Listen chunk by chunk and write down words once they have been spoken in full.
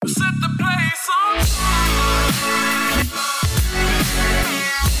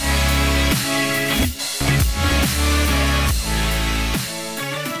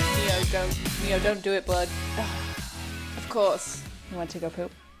Don't do it, bud. Of course. You want to go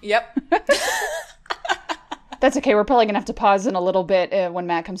poop? Yep. That's okay. We're probably going to have to pause in a little bit when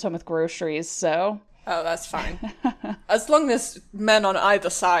Matt comes home with groceries, so... Oh, that's fine. As long as men on either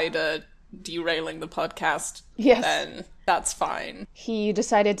side are derailing the podcast, yes, then that's fine. He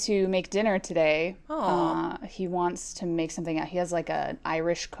decided to make dinner today. Aww. He wants to make something out. He has like an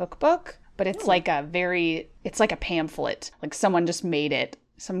Irish cookbook, but it's like it's like a pamphlet. Like someone just made it.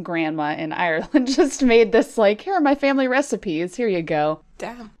 Some grandma in Ireland just made this, like, here are my family recipes. Here you go.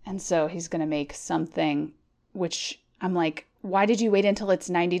 Damn. And so he's going to make something, which I'm like, why did you wait until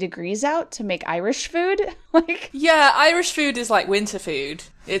it's 90 degrees out to make Irish food? Like, yeah, Irish food is like winter food.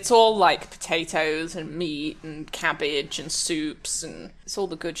 It's all like potatoes and meat and cabbage and soups, and it's all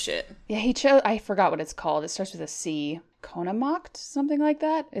the good shit. Yeah, I forgot what it's called. It starts with a C. Konamacht, something like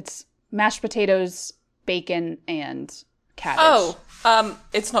that. It's mashed potatoes, bacon, and cabbage.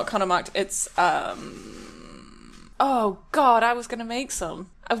 It's not Konamacht. It's, oh, God, I was going to make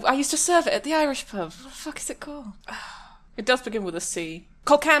some. I used to serve it at the Irish pub. What the fuck is it called? It does begin with a C.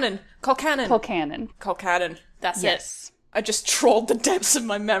 Colcannon. That's yes. it. I just trawled the depths of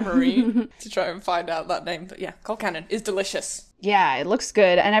my memory to try and find out that name. But yeah, Colcannon is delicious. Yeah, it looks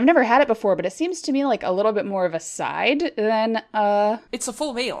good. And I've never had it before, but it seems to me like a little bit more of a side than It's a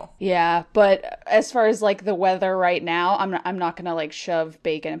full meal. Yeah, but as far as like the weather right now, I'm not going to like shove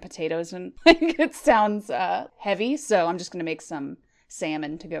bacon and potatoes and like it sounds heavy, so I'm just going to make some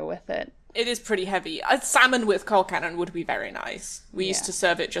salmon to go with it. It is pretty heavy. A salmon with colcannon would be very nice. We used to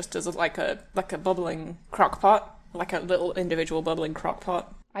serve it just as like a bubbling crock pot, like a little individual bubbling crock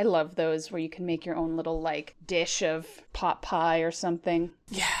pot. I love those where you can make your own little like dish of pot pie or something.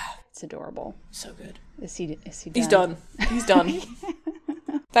 Yeah, it's adorable. So good. Is he He's done? done. He's done.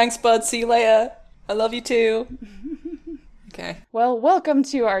 Thanks, bud. See you later. I love you too. Okay. Well, welcome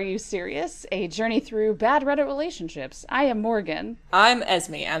to Are You Serious? A journey through bad Reddit relationships. I am Morgan. I'm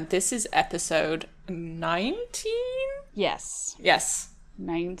Esme, and this is episode 19? Yes.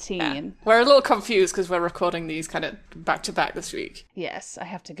 19. Yeah. We're a little confused because we're recording these kind of back-to-back this week. Yes, I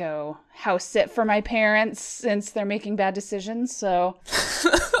have to go house sit for my parents since they're making bad decisions, so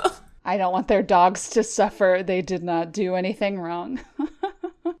I don't want their dogs to suffer. They did not do anything wrong.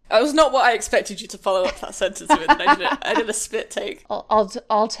 That was not what I expected you to follow up that sentence with. I did a spit take.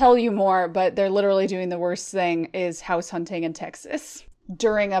 I'll tell you more, but they're literally doing the worst thing is house hunting in Texas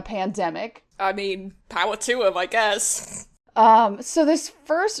during a pandemic. I mean, power to them, I guess. So this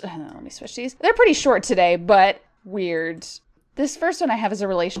first, let me switch these. They're pretty short today, but weird. This first one I have is a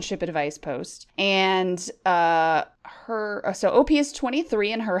relationship advice post. And, so OP is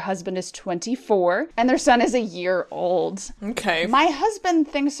 23 and her husband is 24 and their son is a year old. Okay. My husband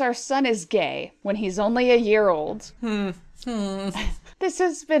thinks our son is gay when he's only a year old. This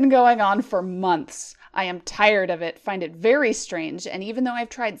has been going on for months. I am tired of it, find it very strange, and even though I've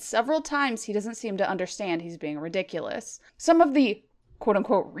tried several times, he doesn't seem to understand he's being ridiculous. Some of the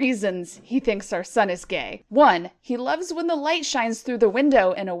quote-unquote reasons he thinks our son is gay. 1, he loves when the light shines through the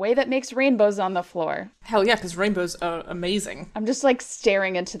window in a way that makes rainbows on the floor. Hell yeah, because rainbows are amazing. I'm just like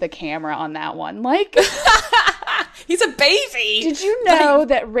staring into the camera on that one. Like, he's a baby! Did you know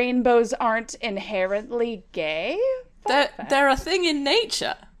that rainbows aren't inherently gay? They're a thing in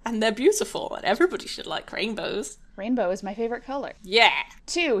nature. And they're beautiful, and everybody should like rainbows. Rainbow is my favorite color. Yeah.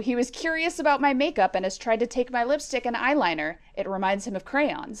 2, he was curious about my makeup and has tried to take my lipstick and eyeliner. It reminds him of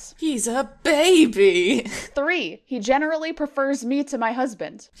crayons. He's a baby. 3, he generally prefers me to my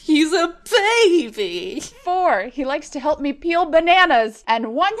husband. He's a baby. 4, he likes to help me peel bananas.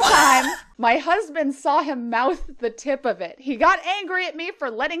 And one time, my husband saw him mouth the tip of it. He got angry at me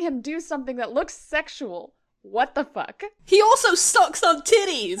for letting him do something that looks sexual. What the fuck? He also sucks on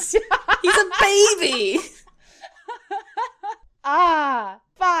titties. He's a baby. 5.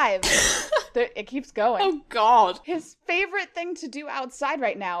 It keeps going. Oh, God. His favorite thing to do outside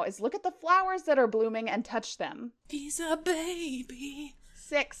right now is look at the flowers that are blooming and touch them. He's a baby.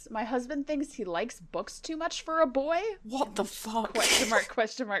 6, my husband thinks he likes books too much for a boy. What the fuck?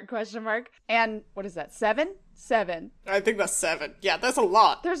 Question mark. And what is that, 7? 7. I think that's 7. Yeah, that's a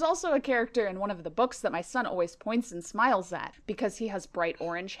lot. There's also a character in one of the books that my son always points and smiles at because he has bright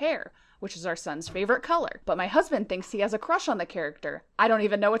orange hair, which is our son's favorite color. But my husband thinks he has a crush on the character. I don't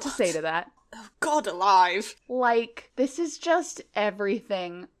even know what to say to that. Oh, God alive. Like, this is just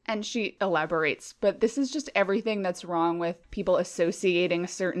everything. And she elaborates, but this is just everything that's wrong with people associating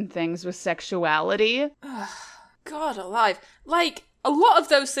certain things with sexuality. God alive. Like, a lot of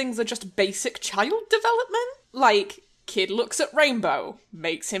those things are just basic child development. Like, kid looks at rainbow,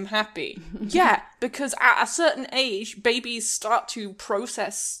 makes him happy. Yeah, because at a certain age, babies start to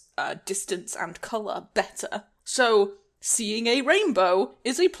process distance and colour better. So seeing a rainbow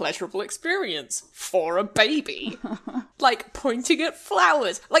is a pleasurable experience for a baby. Like, pointing at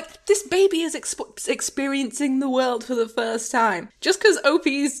flowers. Like, this baby is experiencing the world for the first time. Just because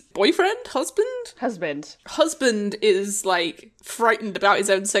Opie's husband is, like, frightened about his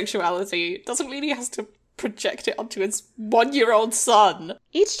own sexuality doesn't mean he has to project it onto his 1-year-old son.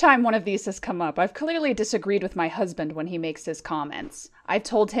 Each time one of these has come up, I've clearly disagreed with my husband when he makes his comments. I've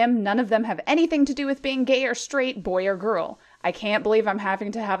told him none of them have anything to do with being gay or straight, boy or girl. I can't believe I'm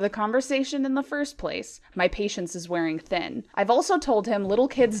having to have the conversation in the first place. My patience is wearing thin. I've also told him little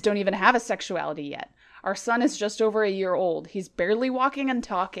kids don't even have a sexuality yet. Our son is just over a year old. He's barely walking and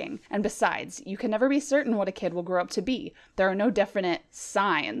talking. And besides, you can never be certain what a kid will grow up to be. There are no definite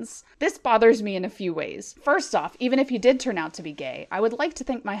signs. This bothers me in a few ways. First off, even if he did turn out to be gay, I would like to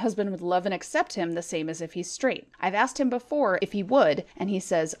think my husband would love and accept him the same as if he's straight. I've asked him before if he would, and he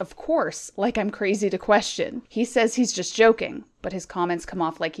says, of course, like I'm crazy to question. He says he's just joking, but his comments come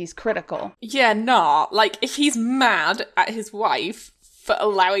off like he's critical. Yeah, nah. Like, if he's mad at his wife for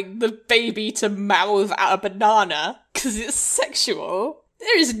allowing the baby to mouth at a banana because it's sexual,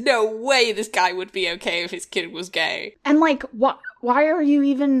 there is no way this guy would be okay if his kid was gay. And, like, why are you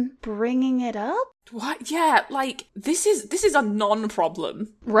even bringing it up? What? Yeah, like, this is a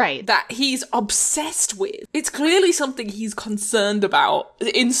non-problem. Right. That he's obsessed with. It's clearly something he's concerned about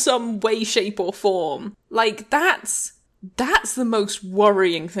in some way, shape, or form. Like, that's the most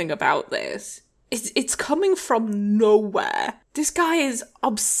worrying thing about this. It's coming from nowhere. This guy is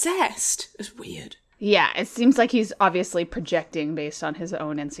obsessed. It's weird. Yeah, it seems like he's obviously projecting based on his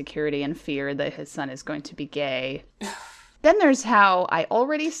own insecurity and fear that his son is going to be gay. Then there's how I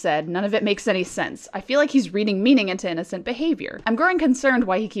already said none of it makes any sense. I feel like he's reading meaning into innocent behavior. I'm growing concerned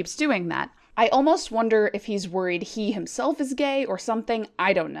why he keeps doing that. I almost wonder if he's worried he himself is gay or something.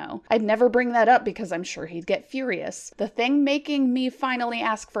 I don't know. I'd never bring that up because I'm sure he'd get furious. The thing making me finally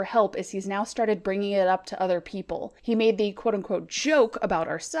ask for help is he's now started bringing it up to other people. He made the quote-unquote joke about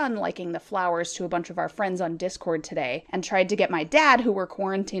our son liking the flowers to a bunch of our friends on Discord today and tried to get my dad, who we're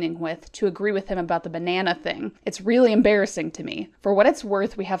quarantining with, to agree with him about the banana thing. It's really embarrassing to me. For what it's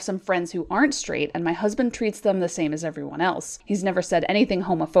worth, we have some friends who aren't straight and my husband treats them the same as everyone else. He's never said anything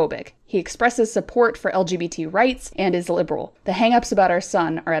homophobic. He expresses support for LGBT rights and is liberal. The hang-ups about our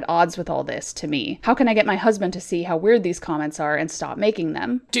son are at odds with all this, to me. How can I get my husband to see how weird these comments are and stop making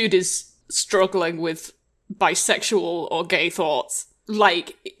them? Dude is struggling with bisexual or gay thoughts.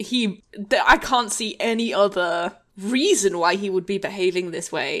 Like, I can't see any other reason why he would be behaving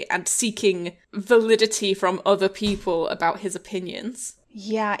this way and seeking validity from other people about his opinions.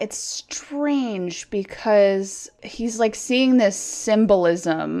 Yeah, it's strange because he's like seeing this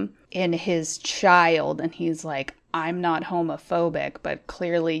symbolism in his child and he's like, I'm not homophobic, but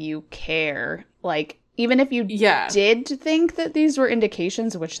clearly you care. Like, even if you did think that these were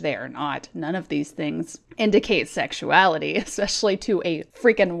indications, which they are not, none of these things indicate sexuality, especially to a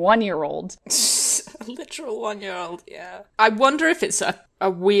freaking 1-year-old. A literal 1-year-old, yeah. I wonder if it's a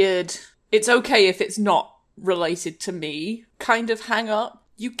weird, it's okay if it's not related to me kind of hang up.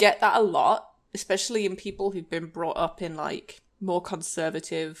 You get that a lot, especially in people who've been brought up in like more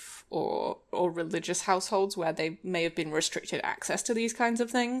conservative or religious households where they may have been restricted access to these kinds of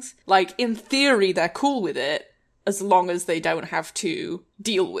things. Like, in theory, they're cool with it as long as they don't have to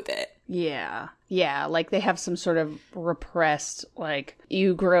deal with it. Yeah. Yeah, like they have some sort of repressed, like,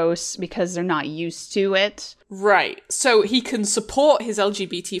 you gross because they're not used to it. Right. So he can support his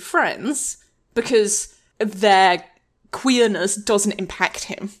LGBT friends because their queerness doesn't impact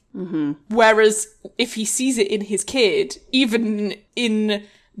him. Mm-hmm. Whereas if he sees it in his kid, even in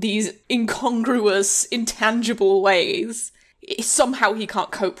these incongruous, intangible ways, somehow he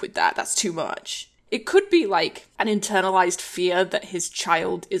can't cope with that. That's too much. It could be like an internalized fear that his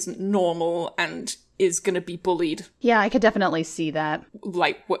child isn't normal and is going to be bullied. Yeah, I could definitely see that.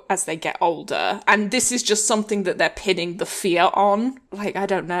 Like, as they get older. And this is just something that they're pinning the fear on. Like, I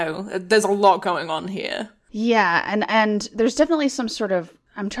don't know. There's a lot going on here. Yeah, and there's definitely some sort of,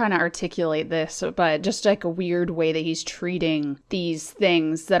 I'm trying to articulate this, but just like a weird way that he's treating these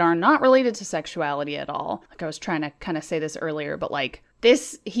things that are not related to sexuality at all. Like I was trying to kind of say this earlier, but like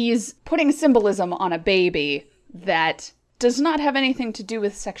this, he's putting symbolism on a baby that does not have anything to do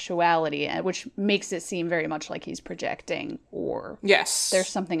with sexuality, which makes it seem very much like he's projecting or yes, there's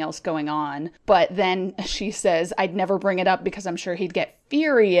something else going on. But then she says, I'd never bring it up because I'm sure he'd get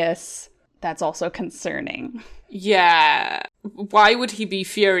furious. That's also concerning. Yeah. Why would he be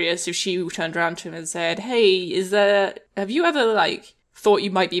furious if she turned around to him and said, hey, have you ever, like, thought you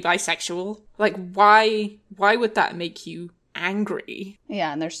might be bisexual? Like, why would that make you angry.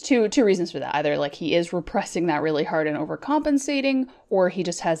 Yeah, and there's two reasons for that. Either like he is repressing that really hard and overcompensating, or he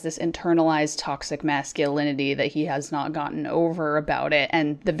just has this internalized toxic masculinity that he has not gotten over about it,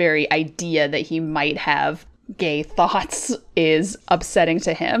 and the very idea that he might have gay thoughts is upsetting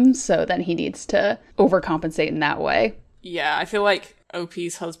to him, so then he needs to overcompensate in that way. Yeah, I feel like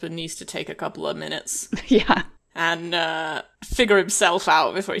OP's husband needs to take a couple of minutes. Yeah. And figure himself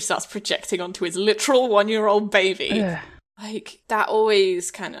out before he starts projecting onto his literal 1-year-old baby. Ugh. Like, that always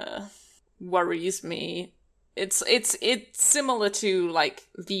kind of worries me. It's similar to, like,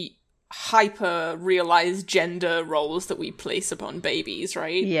 the hyper-realized gender roles that we place upon babies,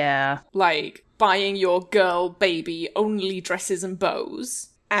 right? Yeah. Like, buying your girl baby only dresses and bows,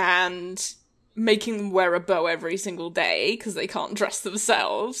 and making them wear a bow every single day because they can't dress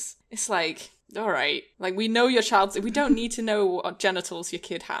themselves. It's like, alright, like, we know your child's... We don't need to know what genitals your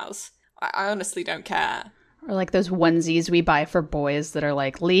kid has. I honestly don't care. Or like those onesies we buy for boys that are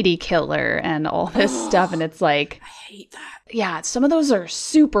like lady killer and all this stuff. And it's like, I hate that. Yeah, some of those are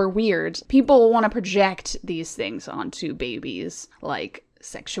super weird. People want to project these things onto babies, like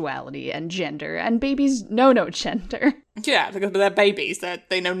sexuality and gender. And babies know no gender. Yeah, because they're babies.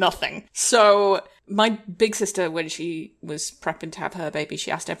 They know nothing. So my big sister, when she was prepping to have her baby, she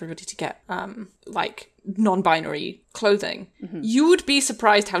asked everybody to get, like, non-binary clothing. Mm-hmm. You would be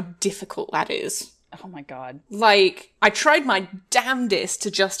surprised how difficult that is. Oh my god. Like, I tried my damnedest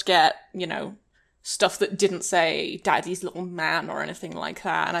to just get, you know, stuff that didn't say daddy's little man or anything like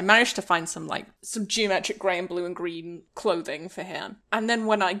that. And I managed to find some geometric grey and blue and green clothing for him. And then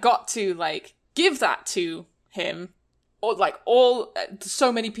when I got to, like, give that to him, or, like,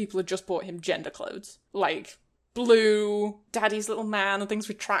 so many people had just bought him gender clothes. Like, blue, daddy's little man, and things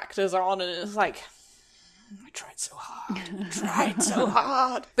with tractors on, and it was like... I tried so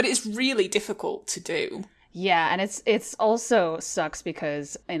hard. But it's really difficult to do. Yeah, and it's also sucks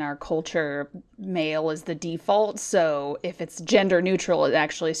because in our culture, male is the default. So if it's gender neutral, it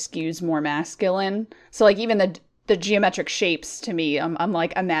actually skews more masculine. So like even the geometric shapes to me, I'm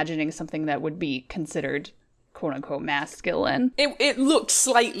like imagining something that would be considered quote unquote masculine. It looked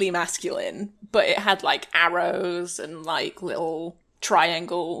slightly masculine, but it had like arrows and like little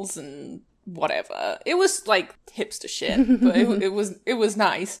triangles and whatever. It was like hipster shit, but it was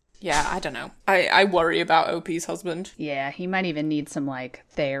nice. Yeah, I don't know. I worry about OP's husband. Yeah, he might even need some like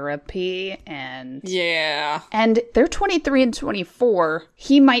therapy and yeah. And they're 23 and 24.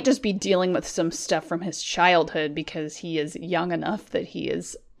 He might just be dealing with some stuff from his childhood because he is young enough that he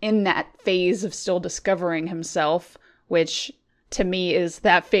is in that phase of still discovering himself, which to me is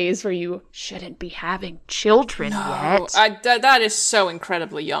that phase where you shouldn't be having children yet. That is so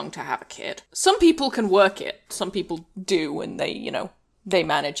incredibly young to have a kid. Some people can work it. Some people do, and they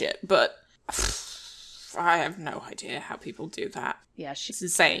manage it. But I have no idea how people do that. Yeah, it's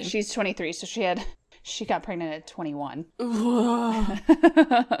insane. She's 23, so she got pregnant at 21.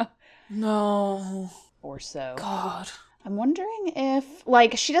 No. Or so. God. I'm wondering if,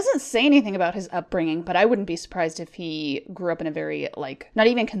 like, she doesn't say anything about his upbringing, but I wouldn't be surprised if he grew up in a very, like, not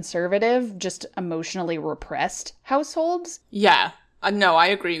even conservative, just emotionally repressed households. Yeah. No, I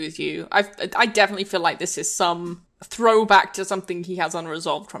agree with you. I definitely feel like this is some throwback to something he has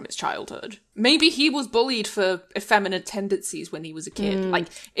unresolved from his childhood. Maybe he was bullied for effeminate tendencies when he was a kid. Like,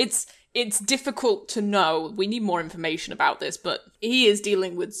 it's difficult to know. We need more information about this, but he is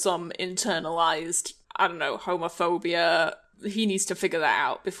dealing with some internalized, I don't know, homophobia. He needs to figure that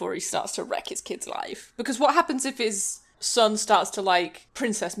out before he starts to wreck his kid's life. Because what happens if his son starts to like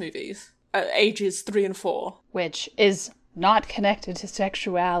princess movies at ages 3 and 4? Which is not connected to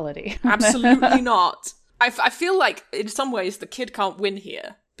sexuality. Absolutely not. I feel like in some ways the kid can't win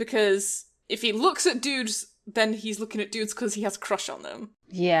here. Because if he looks at dudes, then he's looking at dudes because he has a crush on them.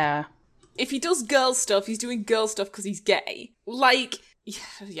 Yeah. If he does girl stuff, he's doing girl stuff because he's gay. Like,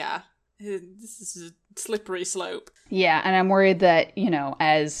 yeah. This is a slippery slope. Yeah, and I'm worried that,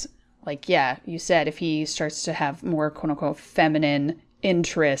 as, like, yeah, you said, if he starts to have more quote-unquote feminine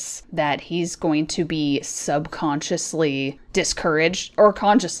interests, that he's going to be subconsciously discouraged, or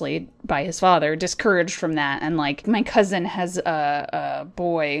consciously by his father, discouraged from that. And like my cousin has a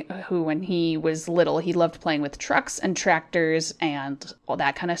boy who, when he was little, he loved playing with trucks and tractors and all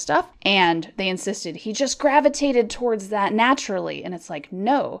that kind of stuff. And they insisted he just gravitated towards that naturally. And it's like,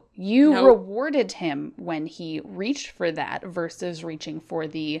 no, you rewarded him when he reached for that versus reaching for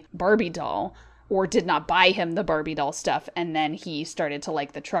the Barbie doll. Or did not buy him the Barbie doll stuff, and then he started to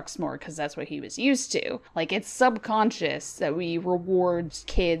like the trucks more because that's what he was used to. Like, it's subconscious that we reward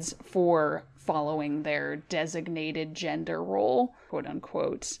kids for following their designated gender role, quote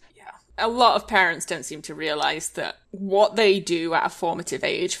unquote. Yeah. A lot of parents don't seem to realize that what they do at a formative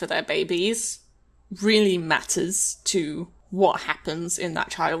age for their babies really matters to what happens in that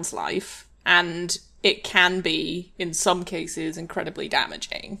child's life. And it can be, in some cases, incredibly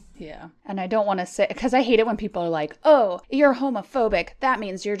damaging. Yeah. And I don't want to say, because I hate it when people are like, oh, you're homophobic. That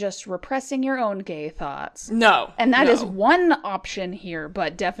means you're just repressing your own gay thoughts. No. And that is one option here,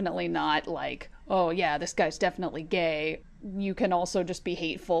 but definitely not like, oh, yeah, this guy's definitely gay. You can also just be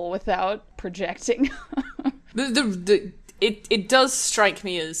hateful without projecting. It does strike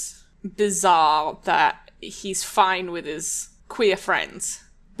me as bizarre that he's fine with his queer friends,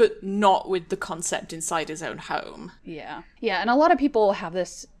 but not with the concept inside his own home. Yeah. Yeah, and a lot of people have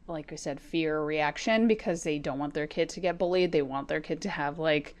this, like I said, fear reaction because they don't want their kid to get bullied. They want their kid to have,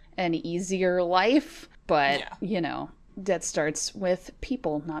 like, an easier life. But, you know, that starts with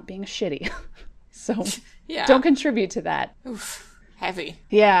people not being shitty. So don't contribute to that. Oof. Heavy.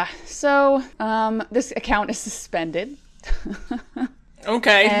 Yeah. So this account is suspended.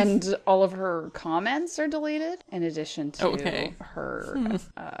 Okay. And all of her comments are deleted in addition to her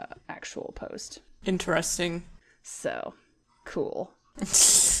actual post. Interesting. So, cool.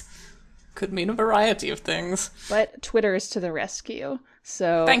 Could mean a variety of things. But Twitter is to the rescue.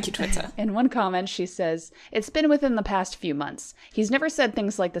 So, thank you, Twitter. In one comment, she says, "It's been within the past few months. He's never said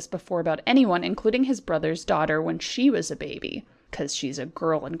things like this before about anyone, including his brother's daughter when she was a baby. Because she's a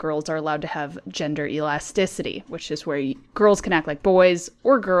girl and girls are allowed to have gender elasticity, which is where girls can act like boys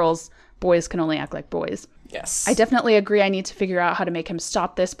or girls. Boys can only act like boys. Yes. I definitely agree I need to figure out how to make him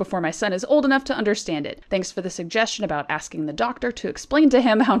stop this before my son is old enough to understand it. Thanks for the suggestion about asking the doctor to explain to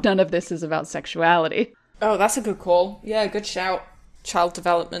him how none of this is about sexuality." Oh, that's a good call. Yeah, good shout. Child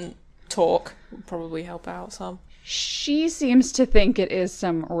development talk would probably help out some. She seems to think it is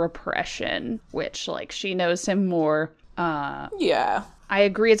some repression, which, like, she knows him more. Yeah. I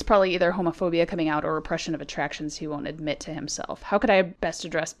agree it's probably either homophobia coming out or repression of attractions he won't admit to himself. How could I best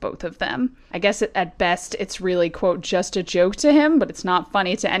address both of them? I guess at best it's really, quote, just a joke to him, but it's not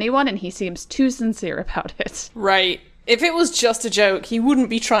funny to anyone, and he seems too sincere about it. Right. If it was just a joke, he wouldn't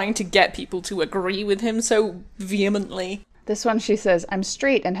be trying to get people to agree with him so vehemently. This one, she says, "I'm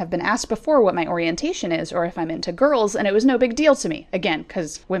straight and have been asked before what my orientation is or if I'm into girls, and it was no big deal to me." Again,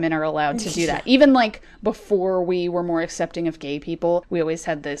 because women are allowed to do that. Even, like, before we were more accepting of gay people, we always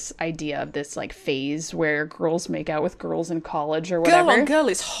had this idea of this, like, phase where girls make out with girls in college or whatever. Girl on girl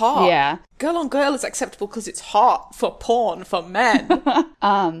is hot. Yeah. Girl on girl is acceptable because it's hot for porn for men.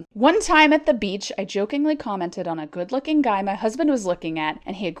 One time at the beach, I jokingly commented on a good-looking guy my husband was looking at,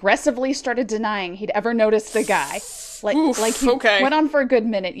 and he aggressively started denying he'd ever noticed the guy. Like he went on for a good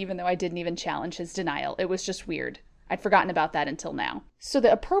minute, even though I didn't even challenge his denial. It was just weird. I'd forgotten about that until now. So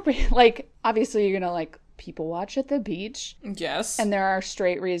the appropriate, like, obviously you're gonna, like, people watch at the beach. Yes. And there are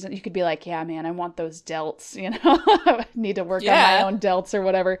straight reasons. You could be like, yeah, man, I want those delts, you know? I need to work on my own delts or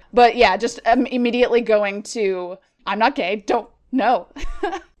whatever. But yeah, just immediately going to, I'm not gay, don't, no.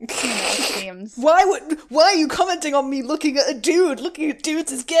 Seems. Why are you commenting on me looking at a dude? Looking at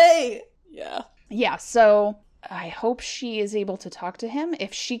dudes is gay. Yeah. Yeah, so I hope she is able to talk to him.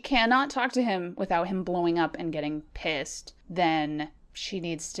 If she cannot talk to him without him blowing up and getting pissed, then she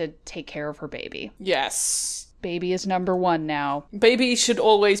needs to take care of her baby. Yes. Baby is number one now. Baby should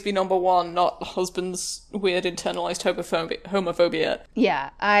always be number one, not husband's weird internalized homophobia. Yeah.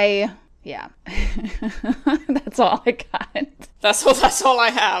 That's all I got. That's all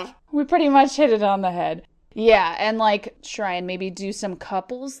I have. We pretty much hit it on the head. Yeah, and, like, try and maybe do some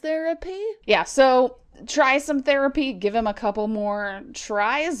couples therapy. Yeah, so try some therapy, give him a couple more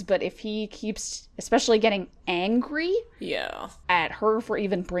tries, but if he keeps especially getting angry at her for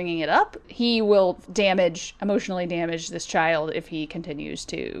even bringing it up, he will emotionally damage this child if he continues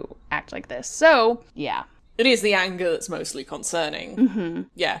to act like this. So, yeah. It is the anger that's mostly concerning. Mm-hmm.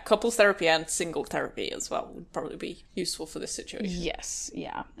 Yeah, couples therapy and single therapy as well would probably be useful for this situation. Yes,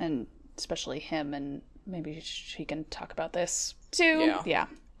 yeah, and especially him, and maybe she can talk about this too. Yeah.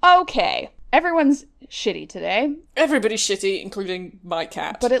 Okay. Everyone's shitty today. Everybody's shitty, including my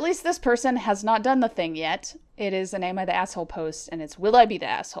cat. But at least this person has not done the thing yet. It is an Am I the Asshole post, and it's Will I Be the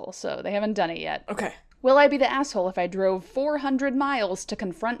Asshole? So they haven't done it yet. Okay. Will I be the asshole if I drove 400 miles to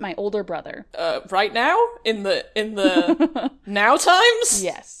confront my older brother? Right now? In the now times?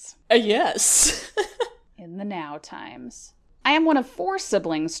 Yes. Yes. In the now times. I am one of 4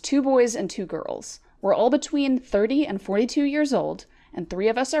 siblings, 2 boys and 2 girls. We're all between 30 and 42 years old, and 3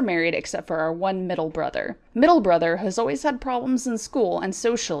 of us are married except for our one middle brother. Middle brother has always had problems in school and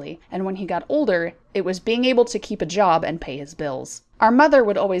socially, and when he got older, it was being able to keep a job and pay his bills. Our mother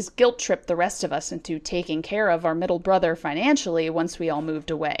would always guilt trip the rest of us into taking care of our middle brother financially once we all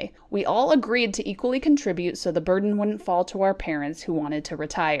moved away. We all agreed to equally contribute so the burden wouldn't fall to our parents who wanted to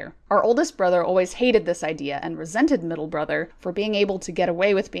retire. Our oldest brother always hated this idea and resented middle brother for being able to get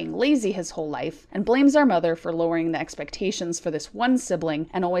away with being lazy his whole life, and blames our mother for lowering the expectations for this one sibling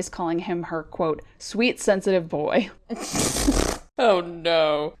and always calling him her, quote, sweet, sensitive boy. Oh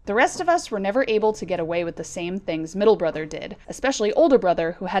no. The rest of us were never able to get away with the same things middle brother did, especially older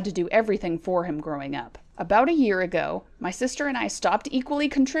brother who had to do everything for him growing up. About a year ago, my sister and I stopped equally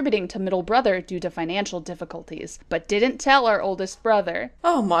contributing to middle brother due to financial difficulties, but didn't tell our oldest brother.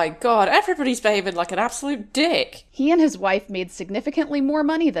 Oh my god, everybody's behaving like an absolute dick. He and his wife made significantly more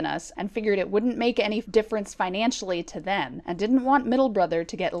money than us and figured it wouldn't make any difference financially to them, and didn't want middle brother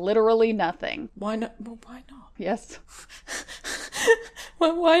to get literally nothing. Why not? Well, why not? Yes.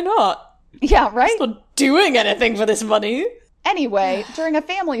 Well, why not? Yeah, right? He's not doing anything for this money. Anyway, during a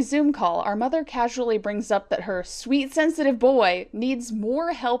family Zoom call, our mother casually brings up that her sweet, sensitive boy needs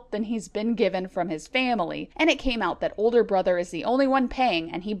more help than he's been given from his family, and it came out that older brother is the only one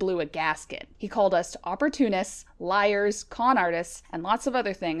paying and he blew a gasket. He called us opportunists, liars, con artists, and lots of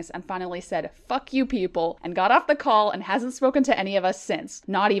other things, and finally said, fuck you people, and got off the call and hasn't spoken to any of us since,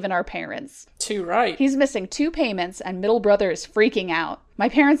 not even our parents. Too right. He's missing 2 payments and middle brother is freaking out. My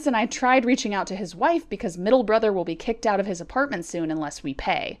parents and I tried reaching out to his wife because middle brother will be kicked out of his apartment soon unless we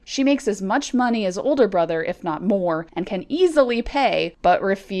pay. She makes as much money as older brother, if not more, and can easily pay, but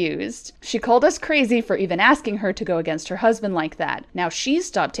refused. She called us crazy for even asking her to go against her husband like that. Now she's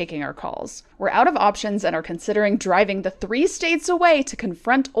stopped taking our calls. We're out of options and are considering driving the 3 states away to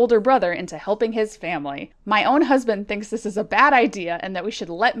confront older brother into helping his family. My own husband thinks this is a bad idea and that we should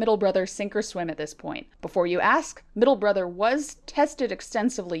let middle brother sink or swim at this point. Before you ask, middle brother was tested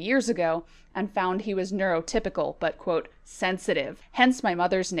extensively years ago and found he was neurotypical, but, quote, sensitive. Hence my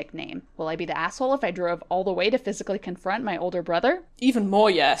mother's nickname. Will I be the asshole if I drove all the way to physically confront my older brother? Even more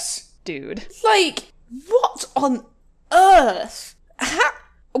yes. Dude. Like, what on earth?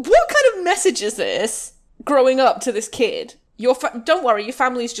 What kind of message is this growing up to this kid? Don't worry, your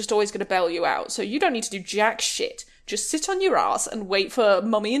family's just always going to bail you out, so you don't need to do jack shit. Just sit on your ass and wait for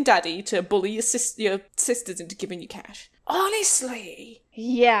mummy and daddy to bully your sisters into giving you cash. Honestly.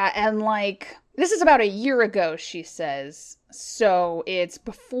 Yeah, and like, this is about a year ago, she says. So it's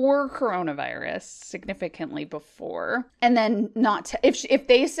before coronavirus, significantly before. And then if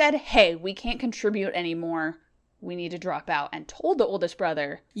they said, hey, we can't contribute anymore, we need to drop out, and told the oldest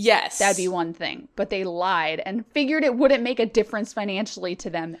brother, yes, that'd be one thing. But they lied and figured it wouldn't make a difference financially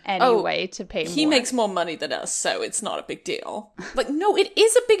to them anyway to pay more. He makes more money than us, so it's not a big deal. Like, no, it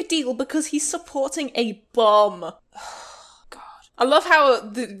is a big deal because he's supporting a bum. God. I love how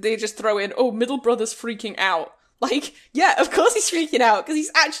they just throw in, oh, middle brother's freaking out. Like, yeah, of course he's freaking out because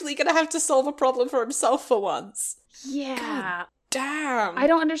he's actually going to have to solve a problem for himself for once. Yeah. God. Damn. I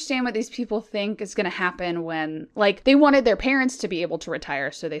don't understand what these people think is going to happen when, like, they wanted their parents to be able to retire,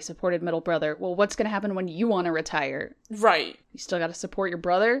 so they supported middle brother. Well, what's going to happen when you want to retire? Right. You still got to support your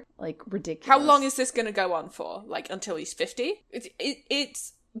brother? Like, ridiculous. How long is this going to go on for? Like, until he's 50?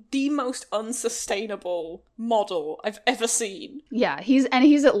 It's the most unsustainable model I've ever seen. Yeah, he's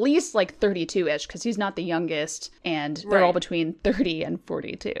at least, like, 32-ish, because he's not the youngest, and they're all between 30 and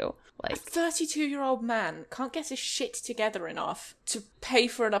 42. Like, a 32-year-old man can't get his shit together enough to pay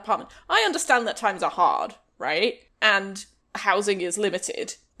for an apartment. I understand that times are hard, right? And housing is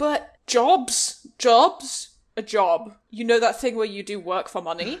limited. But a job. You know that thing where you do work for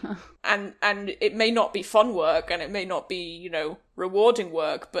money? and it may not be fun work, and it may not be, rewarding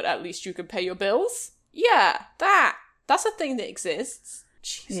work, but at least you can pay your bills? Yeah, that's a thing that exists.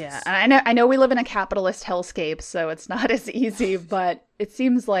 Jesus. Yeah, and I know we live in a capitalist hellscape, so it's not as easy, but it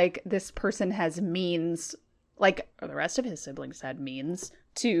seems like this person has means, like the rest of his siblings had means,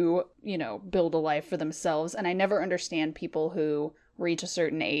 to, build a life for themselves. And I never understand people who reach a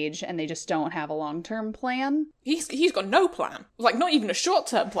certain age and they just don't have a long-term plan. He's got no plan. Like, not even a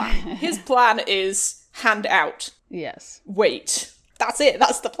short-term plan. His plan is hand out. Yes. Wait. That's it.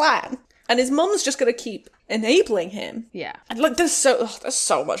 That's the plan. And his mum's just going to keep enabling him. Yeah. And look, there's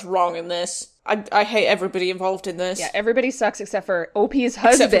so much wrong in this. I hate everybody involved in this. Yeah, everybody sucks except for OP's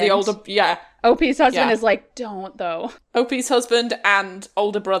husband. Except for the older, yeah. OP's husband is like, don't though. OP's husband and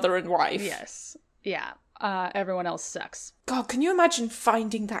older brother and wife. Yes. Yeah. Everyone else sucks. God, can you imagine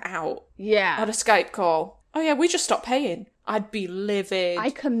finding that out? Yeah. On a Skype call. Oh yeah, we just stopped paying. I'd be livid. I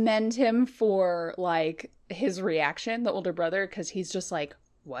commend him for, like, his reaction, the older brother, because he's just like,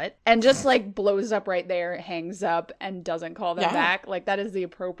 what? And just like blows up right there, hangs up, and doesn't call them back. Like, that is the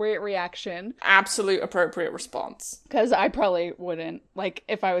appropriate reaction. Absolute appropriate response. Because I probably wouldn't. Like,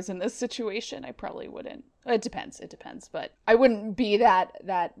 if I was in this situation, I probably wouldn't. It depends. But I wouldn't be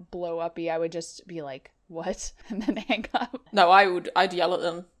that blow-uppy. I would just be like, what? And then hang up. No, I'd yell at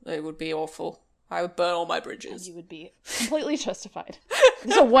them. It would be awful. I would burn all my bridges. You would be completely justified.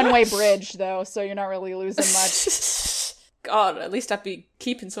 It's a one-way bridge, though, so you're not really losing much. God, at least I'd be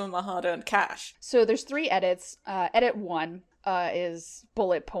keeping some of my hard-earned cash. So there's 3 edits. Edit 1 is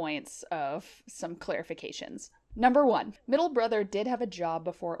bullet points of some clarifications. Number 1, middle brother did have a job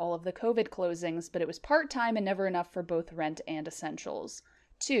before all of the COVID closings, but it was part-time and never enough for both rent and essentials.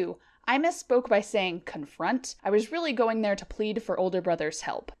 2, I misspoke by saying confront. I was really going there to plead for older brother's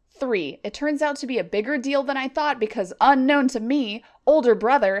help. 3, it turns out to be a bigger deal than I thought because, unknown to me, older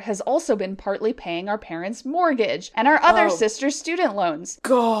brother has also been partly paying our parents' mortgage and our other sister's student loans.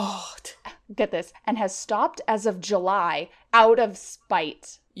 God. Get this. And has stopped as of July out of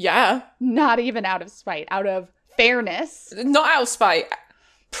spite. Yeah. Not even out of spite. Out of fairness. Not out of spite.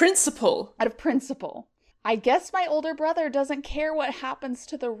 Principle. Out of principle. I guess my older brother doesn't care what happens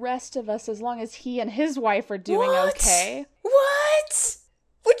to the rest of us as long as he and his wife are doing okay. What?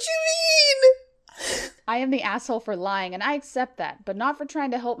 What do you mean? I am the asshole for lying, and I accept that, but not for trying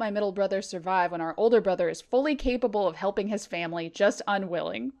to help my middle brother survive when our older brother is fully capable of helping his family, just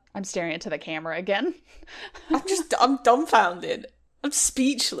unwilling. I'm staring into the camera again. I'm dumbfounded. I'm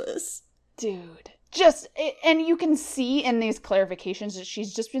speechless. Dude. And you can see in these clarifications that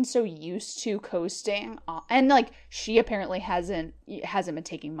she's just been so used to coasting. And, like, she apparently hasn't been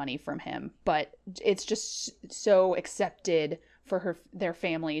taking money from him, but it's just so accepted for their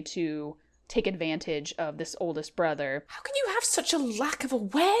family to take advantage of this oldest brother. How can you have such a lack of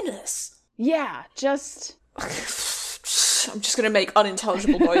awareness? Yeah, just... I'm just going to make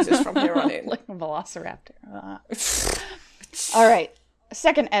unintelligible noises from here on in. Like a velociraptor. All right,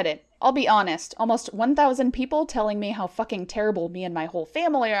 second edit. I'll be honest, almost 1,000 people telling me how fucking terrible me and my whole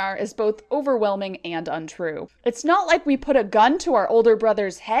family are is both overwhelming and untrue. It's not like we put a gun to our older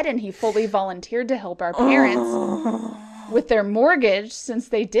brother's head and he fully volunteered to help our parents with their mortgage since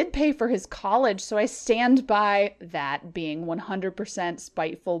they did pay for his college, so I stand by that being 100%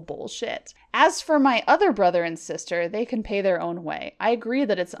 spiteful bullshit. As for my other brother and sister, they can pay their own way. I agree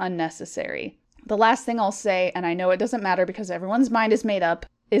that it's unnecessary. The last thing I'll say, and I know it doesn't matter because everyone's mind is made up,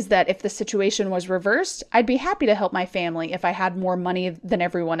 is that if the situation was reversed, I'd be happy to help my family if I had more money than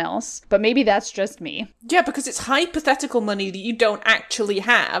everyone else. But maybe that's just me. Yeah, because it's hypothetical money that you don't actually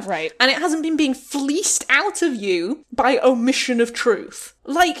have. Right. And it hasn't been being fleeced out of you by omission of truth.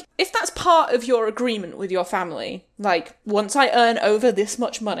 Like, if that's part of your agreement with your family, like, once I earn over this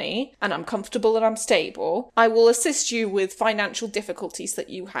much money and I'm comfortable and I'm stable, I will assist you with financial difficulties that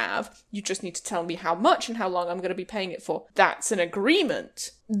you have. You just need to tell me how much and how long I'm going to be paying it for. That's an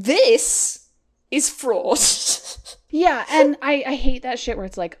agreement. This is fraud. Yeah, and I hate that shit where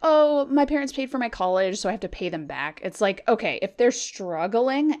it's like, oh, my parents paid for my college, so I have to pay them back. It's like, okay, if they're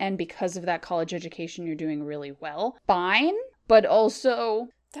struggling and because of that college education you're doing really well, fine. But also...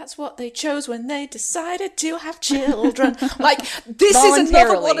 That's what they chose when they decided to have children. Like, this is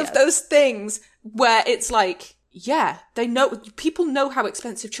another one of those things where it's like, yeah, people know how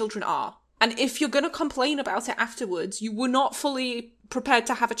expensive children are. And if you're going to complain about it afterwards, you were not fully prepared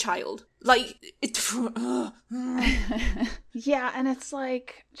to have a child. Like, yeah, and it's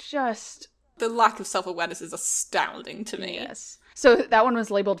like, just... The lack of self-awareness is astounding to me. Yes. So that one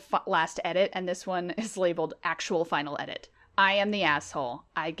was labeled last edit, and this one is labeled actual final edit. I am the asshole.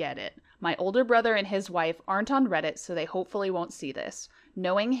 I get it. My older brother and his wife aren't on Reddit, so they hopefully won't see this.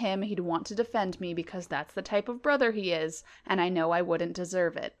 Knowing him, he'd want to defend me because that's the type of brother he is, and I know I wouldn't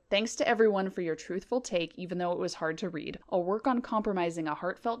deserve it. Thanks to everyone for your truthful take, even though it was hard to read. I'll work on compromising a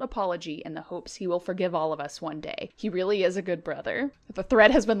heartfelt apology in the hopes he will forgive all of us one day. He really is a good brother. The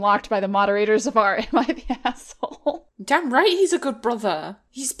thread has been locked by the moderators of our Am I the Asshole? Damn right he's a good brother.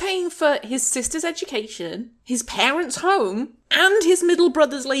 He's paying for his sister's education, his parents' home, and his middle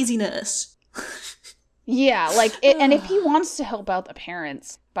brother's laziness. Yeah, like, and if he wants to help out the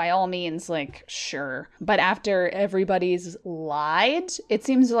parents, by all means, like, sure. But after everybody's lied, it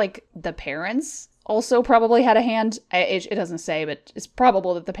seems like the parents also probably had a hand. It doesn't say, but it's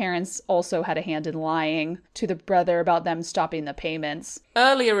probable that the parents also had a hand in lying to the brother about them stopping the payments.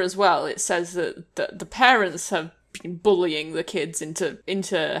 Earlier as well, it says that the parents have been bullying the kids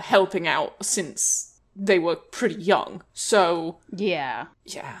into helping out since they were pretty young. So... Yeah.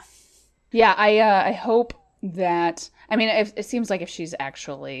 Yeah. Yeah, I hope that, I mean, it seems like if she's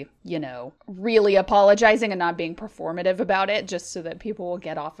actually, really apologizing and not being performative about it, just so that people will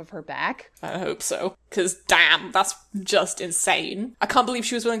get off of her back. I hope so. Because, damn, that's just insane. I can't believe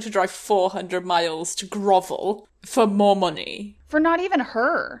she was willing to drive 400 miles to grovel for more money. For not even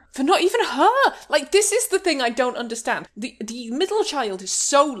her. For not even her! Like, this is the thing I don't understand. The middle child is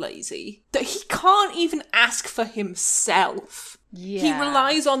so lazy that he can't even ask for himself. Yeah. He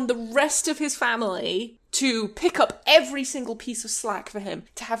relies on the rest of his family to pick up every single piece of slack for him,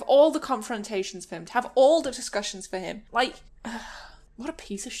 to have all the confrontations for him, to have all the discussions for him. Like, what a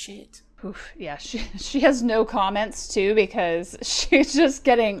piece of shit. Oof, yeah, she has no comments, too, because she's just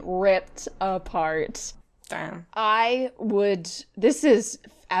getting ripped apart. Damn. This is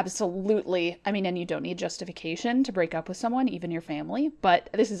absolutely, I mean, and you don't need justification to break up with someone, even your family, but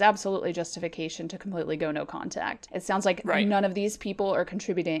this is absolutely justification to completely go no contact. It sounds like none of these people are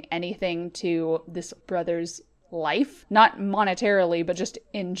contributing anything to this brother's life, not monetarily, but just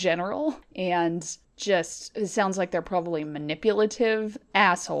in general, and just, it sounds like they're probably manipulative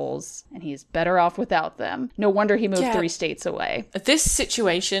assholes, and he's better off without them. No wonder he moved 3 states away. This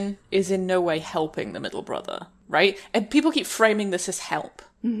situation is in no way helping the middle brother, right? And people keep framing this as help.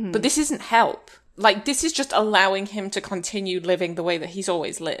 Mm-hmm. But this isn't help. Like, this is just allowing him to continue living the way that he's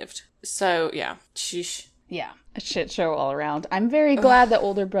always lived. So, yeah. Sheesh. Yeah, a shit show all around. I'm very glad that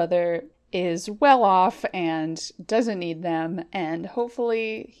older brother is well off and doesn't need them, and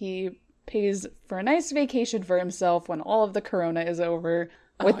hopefully he pays for a nice vacation for himself when all of the corona is over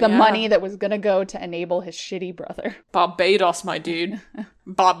with the money that was gonna go to enable his shitty brother. Barbados, my dude.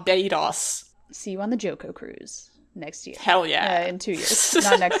 Barbados. See you on the Joko cruise next year. Hell yeah. In 2 years.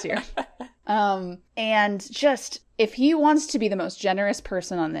 Not next year. And just, if he wants to be the most generous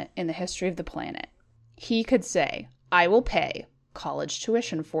person in the history of the planet, he could say, I will pay college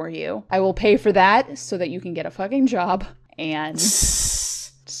tuition for you. I will pay for that so that you can get a fucking job and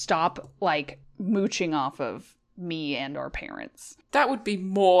stop, mooching off of me and our parents. That would be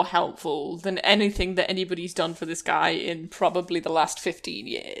more helpful than anything that anybody's done for this guy in probably the last 15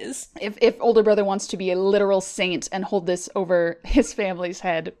 years. If older brother wants to be a literal saint and hold this over his family's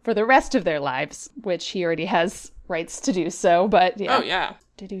head for the rest of their lives, which he already has rights to do so, but yeah. Oh, yeah.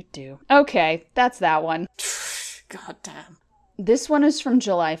 Do. Okay, that's that one. God damn. This one is from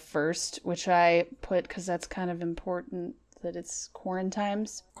July 1st, which I put because that's kind of important that it's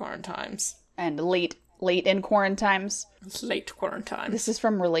quarantimes. Quarantimes. And late in quarantimes. Late quarantine. This is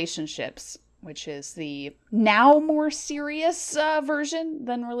from Relationships, which is the now more serious version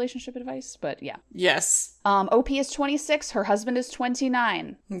than relationship advice, but yeah. Yes. OP is 26, her husband is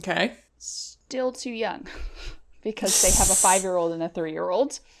 29. Okay. Still too young because they have a 5-year-old and a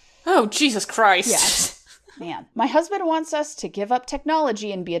 3-year-old. Oh, Jesus Christ. Yeah. Man, my husband wants us to give up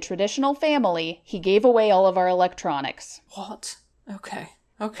technology and be a traditional family. He gave away all of our electronics. What? Okay.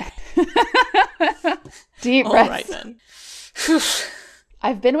 Deep breaths. All right, then.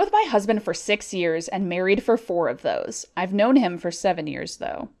 I've been with my husband for 6 years and married for 4 of those. I've known him for 7 years,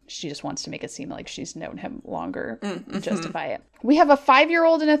 though. She just wants to make it seem like she's known him longer and justify it. We have a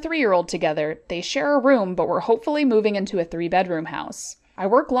 5-year-old and a 3-year-old together. They share a room, but we're hopefully moving into a 3-bedroom house. I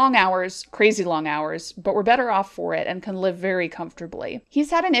work long hours, crazy long hours, but we're better off for it and can live very comfortably.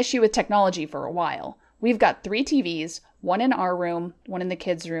 He's had an issue with technology for a while. We've got 3 TVs, one in our room, one in the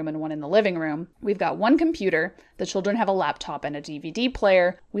kids' room, and one in the living room. We've got 1 computer. The children have a laptop and a DVD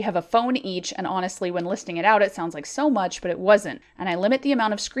player. We have a phone each, and honestly, when listing it out, it sounds like so much, but it wasn't. And I limit the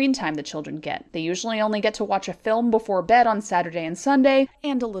amount of screen time the children get. They usually only get to watch a film before bed on Saturday and Sunday,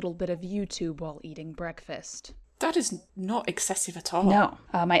 and a little bit of YouTube while eating breakfast. That is not excessive at all. No.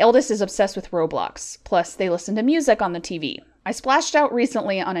 My eldest is obsessed with Roblox. Plus, they listen to music on the TV. I splashed out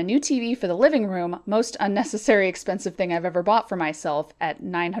recently on a new TV for the living room, most unnecessary expensive thing I've ever bought for myself at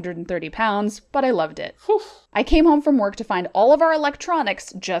 £930, but I loved it. Whew. I came home from work to find all of our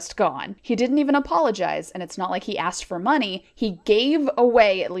electronics just gone. He didn't even apologize, and it's not like he asked for money. He gave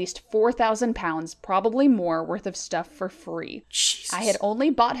away at least £4,000, probably more, worth of stuff for free. Jesus. I had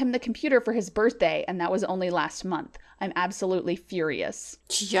only bought him the computer for his birthday, and that was only last month. I'm absolutely furious.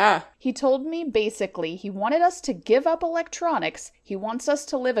 Yeah. He told me basically he wanted us to give up electronics. He wants us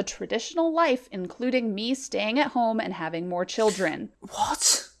to live a traditional life, including me staying at home and having more children.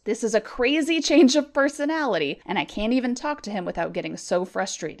 What? This is a crazy change of personality, and I can't even talk to him without getting so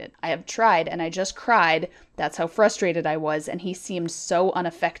frustrated. I have tried, and I just cried. That's how frustrated I was, and he seemed so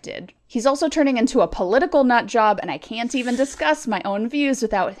unaffected. He's also turning into a political nut job, and I can't even discuss my own views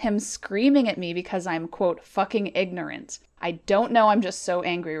without him screaming at me because I'm, quote, fucking ignorant. I don't know, I'm just so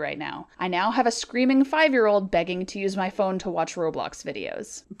angry right now. I now have a screaming 5-year-old begging to use my phone to watch Roblox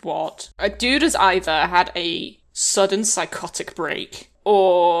videos. What? A dude has either had a sudden psychotic break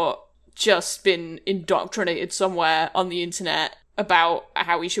or just been indoctrinated somewhere on the internet about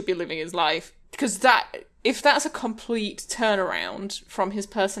how he should be living his life. Because if that's a complete turnaround from his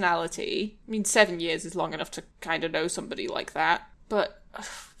personality, I mean, 7 years is long enough to kind of know somebody like that, but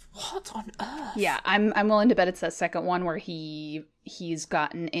what on earth? Yeah, I'm willing to bet it's that second one where he's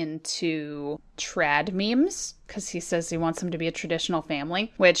gotten into trad memes, because he says he wants them to be a traditional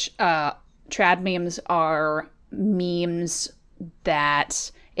family, which trad memes are memes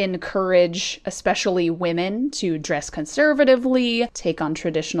that encourage especially women to dress conservatively, take on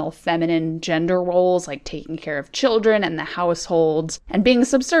traditional feminine gender roles like taking care of children and the household, and being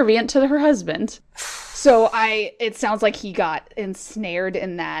subservient to her husband. So it sounds like he got ensnared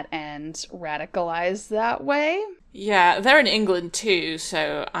in that and radicalized that way. Yeah, they're in England too,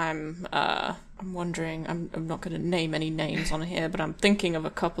 so I'm wondering, I'm not going to name any names on here, but I'm thinking of a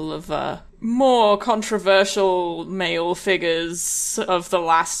couple of more controversial male figures of the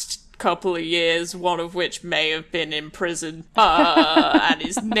last couple of years, one of which may have been in prison, and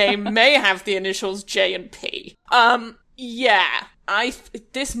his name may have the initials J and P. Yeah.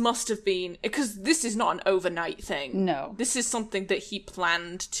 This must have been, because this is not an overnight thing. No. This is something that he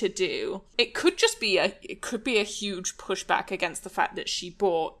planned to do. It could be a huge pushback against the fact that she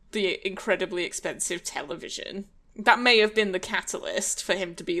bought the incredibly expensive television. That may have been the catalyst for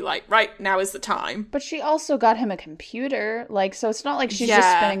him to be like, right, now is the time. But she also got him a computer, so it's not like she's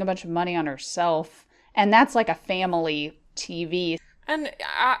just spending a bunch of money on herself. And that's like a family TV. And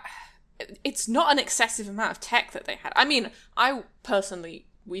it's not an excessive amount of tech that they had. I mean,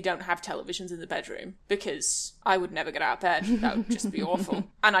 we don't have televisions in the bedroom because I would never get out of bed. That would just be awful.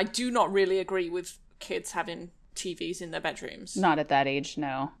 And I do not really agree with kids having TVs in their bedrooms. Not at that age,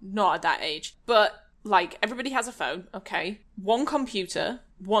 no. Not at that age. But, everybody has a phone, okay? One computer,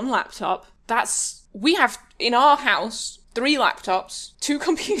 one laptop. We have, in our house, 3 laptops, 2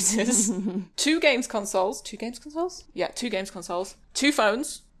 computers, 2 games consoles. 2 games consoles? Yeah, 2 games consoles. 2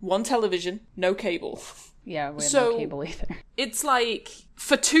 phones. 1 television, no cable. Yeah, we have no cable either. It's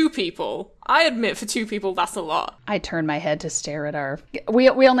for 2 people, I admit for 2 people, that's a lot. I turn my head to stare at we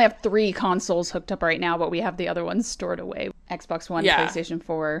only have 3 consoles hooked up right now, but we have the other ones stored away. Xbox One, PlayStation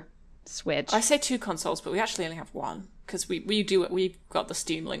 4, Switch. I say 2 consoles, but we actually only have 1. Because we've got the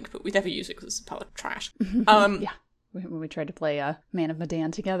Steam Link, but we never use it because it's a pile of trash. Yeah. When we tried to play Man of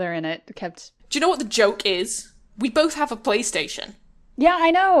Medan together and it kept... Do you know what the joke is? We both have a PlayStation. Yeah,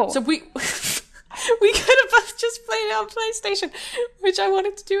 I know. So we could have both just played it on PlayStation, which I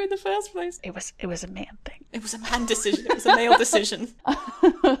wanted to do in the first place. It was a man thing. It was a man decision. It was a male decision.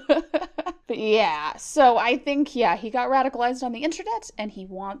 But yeah, so I think, he got radicalized on the internet and he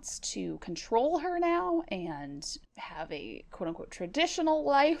wants to control her now and have a quote-unquote traditional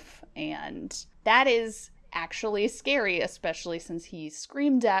life. And that is actually scary, especially since he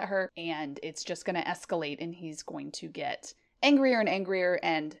screamed at her and it's just going to escalate and he's going to get angrier and angrier,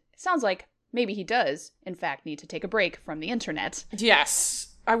 and it sounds like maybe he does, in fact, need to take a break from the internet.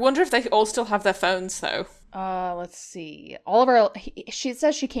 Yes. I wonder if they all still have their phones, though. Let's see. She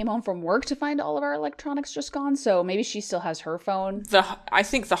says she came home from work to find all of our electronics just gone, so maybe she still has her phone. I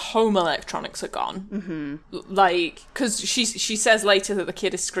think the home electronics are gone. Mm-hmm. Because she says later that the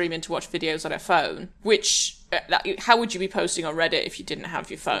kid is screaming to watch videos on her phone, which... how would you be posting on Reddit if you didn't have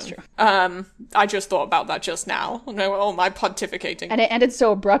your phone? That's true. I just thought about that just now. All my pontificating. And it ended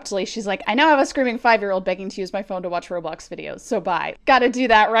so abruptly. She's like, I now have a screaming 5-year-old begging to use my phone to watch Roblox videos, so bye. Gotta do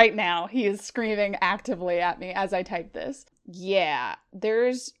that right now. He is screaming actively at me as I type this. Yeah,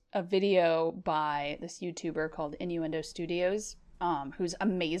 there's a video by this YouTuber called Innuendo Studios, who's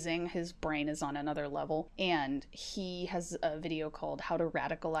amazing. His brain is on another level. And he has a video called How to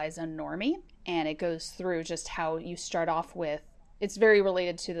Radicalize a Normie. And it goes through just how you start off with, it's very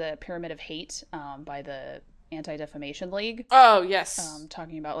related to the Pyramid of Hate by the Anti-Defamation League. Oh, yes.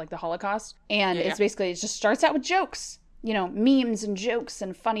 Talking about the Holocaust. And it's basically, it just starts out with jokes. Memes and jokes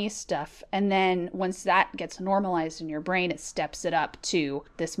and funny stuff. And then once that gets normalized in your brain, it steps it up to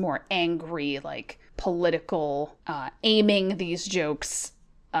this more angry, political, aiming these jokes,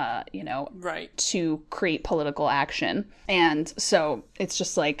 right, to create political action. And so it's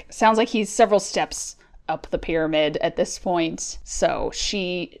just sounds like he's several steps up the pyramid at this point. So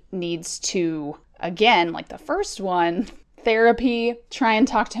she needs to, again, like the first one, therapy, try and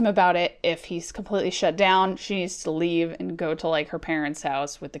talk to him about it. If he's completely shut down, she needs to leave and go to her parents'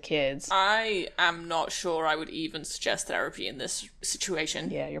 house with the kids. I am not sure I would even suggest therapy in this situation.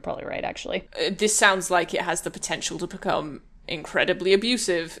 Yeah, you're probably right, actually. This sounds like it has the potential to become incredibly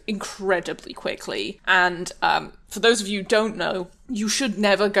abusive incredibly quickly. And for those of you who don't know, you should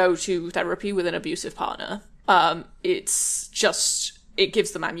never go to therapy with an abusive partner. It's just, it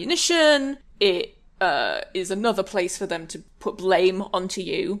gives them ammunition. It is another place for them to put blame onto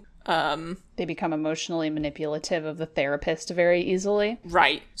you. They become emotionally manipulative of the therapist very easily.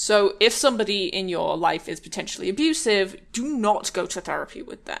 Right. So if somebody in your life is potentially abusive, do not go to therapy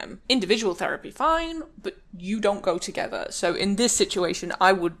with them. Individual therapy, fine, but you don't go together. So in this situation,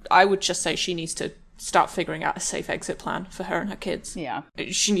 I would just say she needs to start figuring out a safe exit plan for her and her kids. Yeah.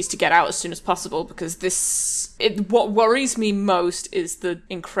 She needs to get out as soon as possible, because what worries me most is the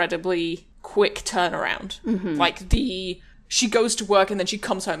incredibly quick turnaround. Mm-hmm. Like she goes to work and then she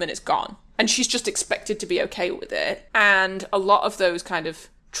comes home and it's gone. And she's just expected to be okay with it. And a lot of those kind of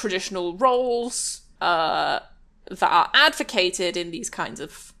traditional roles that are advocated in these kinds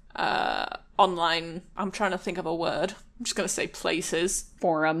of online, I'm trying to think of a word. I'm just going to say places.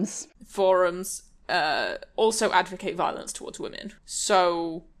 Forums. Also advocate violence towards women.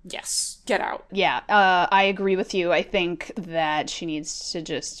 So, yes, get out. Yeah, I agree with you. I think that she needs to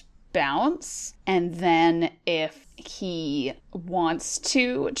just bounce. And then if he wants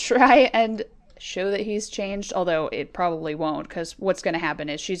to try and show that he's changed, although it probably won't, because what's going to happen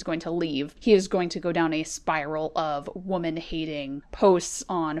is she's going to leave. He is going to go down a spiral of woman-hating posts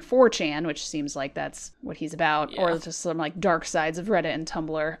on 4chan, which seems like that's what he's about, or just some like dark sides of Reddit and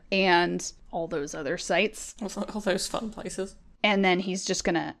Tumblr and all those other sites. All those fun places. And then he's just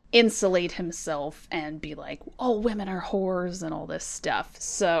gonna insulate himself and be like, oh, women are whores and all this stuff.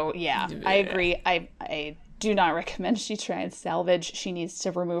 So, yeah. I agree. I do not recommend she try and salvage. She needs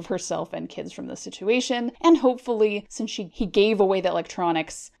to remove herself and kids from the situation. And hopefully, since he gave away the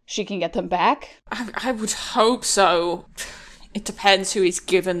electronics, she can get them back. I would hope so. It depends who he's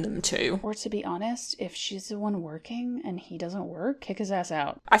given them to. Or to be honest, if she's the one working and he doesn't work, kick his ass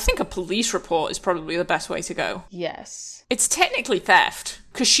out. I think a police report is probably the best way to go. Yes. It's technically theft,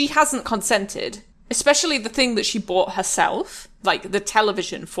 because she hasn't consented. Especially the thing that she bought herself, like the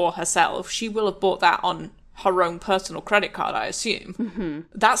television for herself. She will have bought that on her own personal credit card, I assume. Mm-hmm.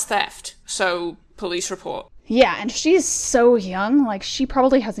 That's theft. So, police report. Yeah, and she's so young. Like, she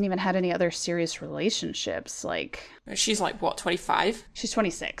probably hasn't even had any other serious relationships. Like, she's like, what, 25? She's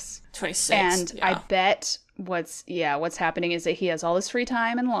 26. 26, and I bet what's happening is that he has all this free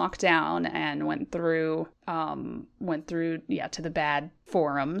time in lockdown and went through to the bad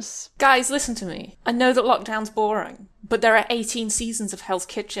forums. Guys, listen to me. I know that lockdown's boring, but there are 18 seasons of Hell's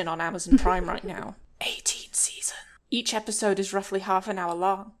Kitchen on Amazon Prime right now. 18 seasons. Each episode is roughly half an hour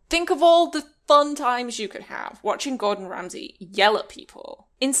long. Think of all the fun times you could have watching Gordon Ramsay yell at people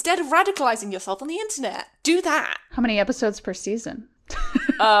instead of radicalizing yourself on the internet. Do that. How many episodes per season?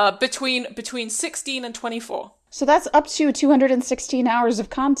 Between 16 and 24. So that's up to 216 hours of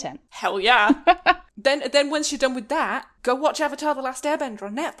content. Hell yeah. Then once you're done with that, go watch Avatar: The Last Airbender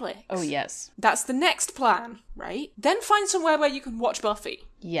on Netflix. Oh, yes. That's the next plan, right? Then find somewhere where you can watch Buffy.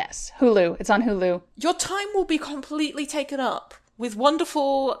 Yes. Hulu. It's on Hulu. Your time will be completely taken up with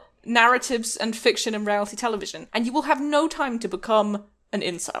wonderful narratives and fiction and reality television, and you will have no time to become an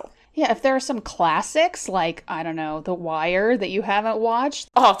incel. Yeah, if there are some classics, like, I don't know, The Wire that you haven't watched.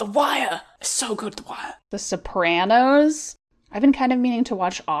 Oh, The Wire! It's so good, The Wire. The Sopranos. I've been kind of meaning to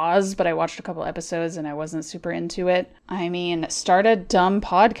watch Oz, but I watched a couple episodes and I wasn't super into it. I mean, start a dumb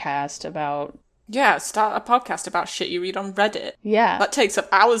podcast about... Yeah, start a podcast about shit you read on Reddit. Yeah. That takes up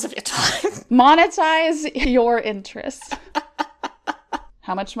hours of your time. Monetize your interests.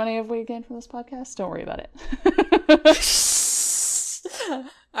 How much money have we gained from this podcast? Don't worry about it.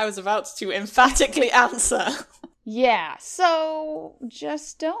 I was about to emphatically answer. Yeah, so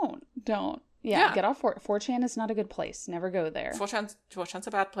just don't. Yeah, get off 4chan is not a good place. Never go there. 4chan's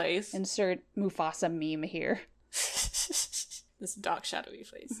a bad place. Insert Mufasa meme here. This dark, shadowy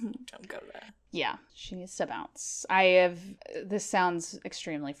place. Don't go there. Yeah, she needs to bounce. This sounds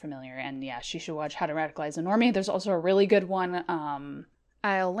extremely familiar, and yeah, she should watch How to Radicalize a Normie. There's also a really good one,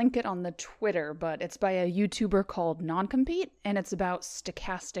 I'll link it on the Twitter, but it's by a YouTuber called Noncompete, and it's about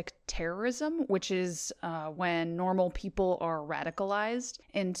stochastic terrorism, which is when normal people are radicalized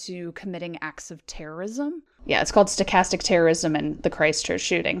into committing acts of terrorism. Yeah, it's called Stochastic Terrorism and the Christchurch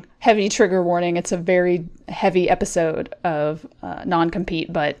Shooting. Heavy trigger warning. It's a very heavy episode of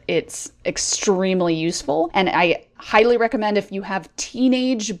Non-Compete, but it's extremely useful. And I highly recommend if you have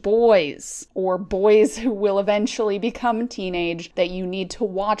teenage boys or boys who will eventually become teenage that you need to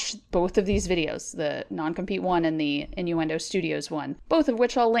watch both of these videos, the Non-Compete one and the Innuendo Studios one, both of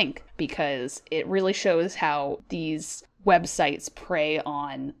which I'll link because it really shows how these websites prey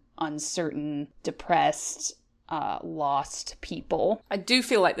on uncertain, depressed, lost people. I do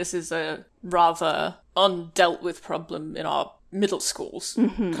feel like this is a rather undealt with problem in our middle schools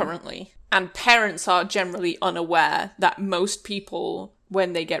currently. And parents are generally unaware that most people,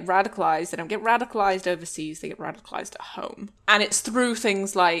 when they get radicalized, they don't get radicalized overseas, they get radicalized at home. And it's through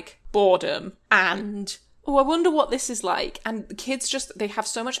things like boredom and, oh, I wonder what this is like. And the kids just, they have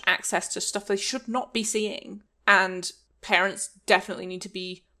so much access to stuff they should not be seeing. And parents definitely need to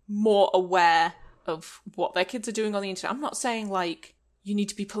be more aware of what their kids are doing on the internet. I'm not saying, like, you need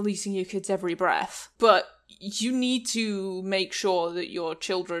to be policing your kids' every breath, but you need to make sure that your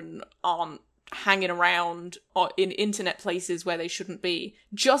children aren't hanging around in internet places where they shouldn't be.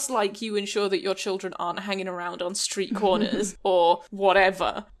 Just like you ensure that your children aren't hanging around on street corners or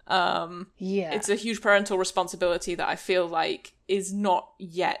whatever. It's a huge parental responsibility that I feel like is not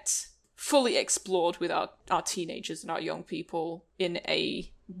yet fully explored with our teenagers and our young people in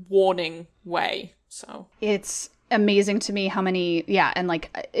a warning way. So it's amazing to me how many, and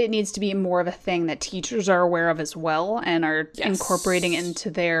like it needs to be more of a thing that teachers are aware of as well and are incorporating into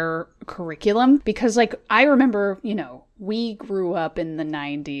their curriculum. Because like I remember, you know, we grew up in the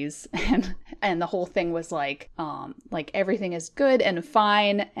 90s and the whole thing was like everything is good and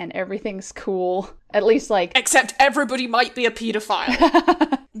fine and everything's cool. At least like, except everybody might be a pedophile.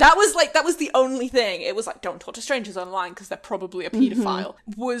 That was the only thing. It was like, don't talk to strangers online because they're probably a pedophile.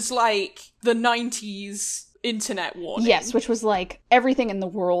 Was like the 90s internet warning. Yes, which was like, everything in the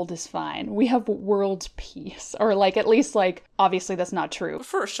world is fine. We have world peace. Or like, at least like, obviously that's not true.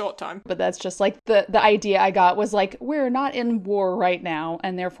 For a short time. But that's just like, the idea I got was like, we're not in war right now,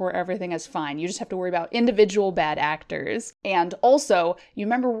 and therefore everything is fine. You just have to worry about individual bad actors. And also, you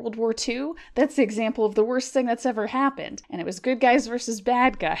remember World War II? That's the example of the worst thing that's ever happened. And it was good guys versus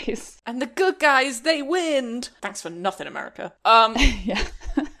bad guys. And the good guys, they win. Thanks for nothing, America. Yeah.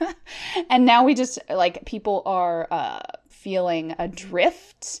 And now we just, like, people are feeling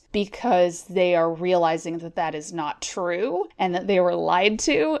adrift because they are realizing that that is not true and that they were lied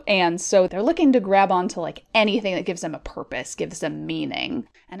to. And so they're looking to grab onto, like, anything that gives them a purpose, gives them meaning.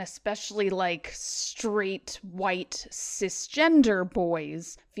 And especially, like, straight, white, cisgender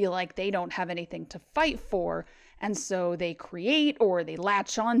boys feel like they don't have anything to fight for. And so they create or they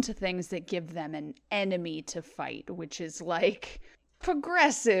latch on to things that give them an enemy to fight, which is like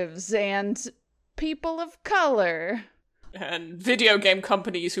progressives and people of color. And video game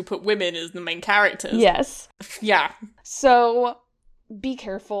companies who put women as the main characters. Yes. Yeah. So be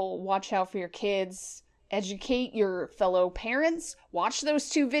careful, watch out for your kids, educate your fellow parents, watch those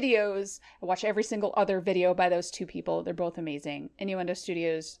two videos, and watch every single other video by those two people. They're both amazing. Innuendo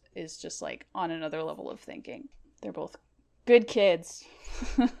Studios is just like on another level of thinking. They're both good kids.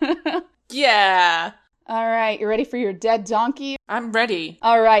 Yeah. All right, you ready for your dead donkey? I'm ready.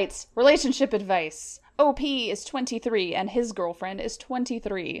 All right, relationship advice. OP is 23 and his girlfriend is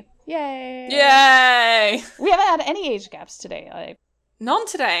 23. Yay! Yay! We haven't had any age gaps today. None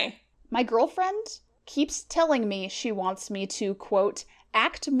today. My girlfriend keeps telling me she wants me to, quote,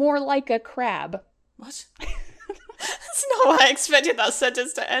 act more like a crab. What? That's not what I expected that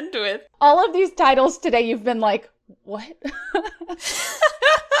sentence to end with. All of these titles today, you've been like, what?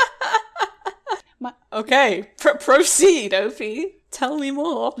 Okay, proceed, Opie. Tell me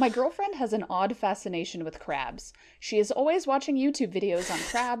more. My girlfriend has an odd fascination with crabs. She is always watching YouTube videos on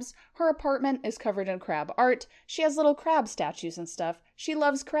crabs. Her apartment is covered in crab art. She has little crab statues and stuff. She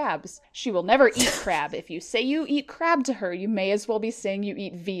loves crabs. She will never eat crab. If you say you eat crab to her, you may as well be saying you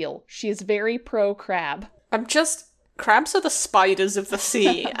eat veal. She is very pro-crab. Crabs are the spiders of the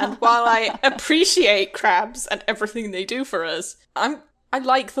sea, and while I appreciate crabs and everything they do for us, I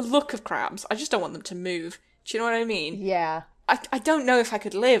like the look of crabs. I just don't want them to move. Do you know what I mean? Yeah. I don't know if I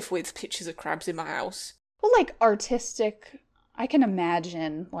could live with pictures of crabs in my house. Well, like, artistic, I can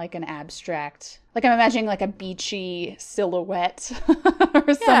imagine, like, an abstract. Like, I'm imagining, like, a beachy silhouette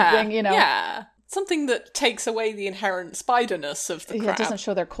or something, you know? Yeah. Something that takes away the inherent spiderness of the crab. It doesn't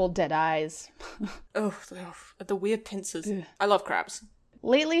show their cold, dead eyes. The weird pincers. Ugh. I love crabs.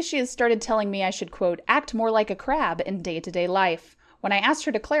 Lately, she has started telling me I should, quote, act more like a crab in day-to-day life. When I asked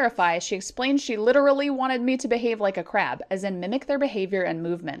her to clarify, she explained she literally wanted me to behave like a crab, as in mimic their behavior and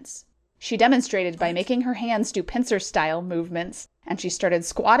movements. She demonstrated by making her hands do pincer-style movements, and she started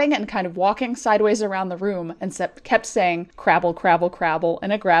squatting and kind of walking sideways around the room and kept saying, crabble, crabble, crabble,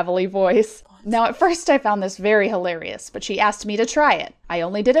 in a gravelly voice. Now, at first I found this very hilarious, but she asked me to try it. I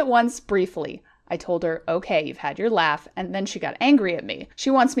only did it once, briefly. I told her, okay, you've had your laugh, and then she got angry at me.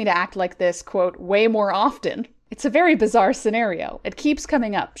 She wants me to act like this, quote, way more often. It's a very bizarre scenario. It keeps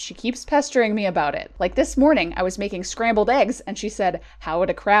coming up. She keeps pestering me about it. Like this morning, I was making scrambled eggs, and she said, how would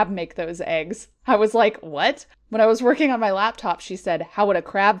a crab make those eggs? I was like, what? When I was working on my laptop, she said, how would a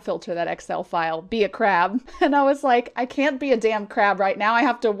crab filter that Excel file? Be a crab. And I was like, I can't be a damn crab right now. I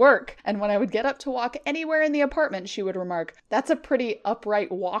have to work. And when I would get up to walk anywhere in the apartment, she would remark, that's a pretty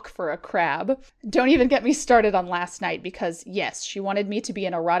upright walk for a crab. Don't even get me started on last night because, yes, she wanted me to be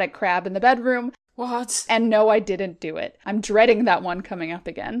an erotic crab in the bedroom. What? And no, I didn't do it. I'm dreading that one coming up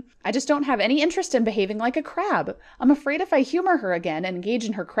again. I just don't have any interest in behaving like a crab. I'm afraid if I humor her again and engage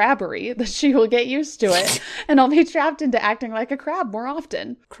in her crabbery, that she will get used to it, and I'll be trapped into acting like a crab more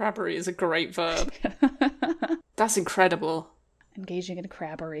often. Crabbery is a great verb. That's incredible. Engaging in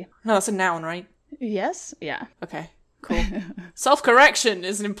crabbery. No, that's a noun, right? Yes? Yeah. Okay. Cool. Self-correction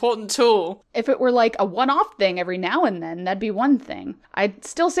is an important tool. If it were like a one-off thing every now and then, that'd be one thing. I'd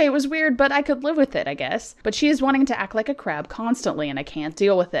still say it was weird, but I could live with it, I guess. But she is wanting to act like a crab constantly, and I can't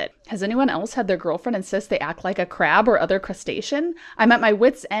deal with it. Has anyone else had their girlfriend insist they act like a crab or other crustacean? I'm at my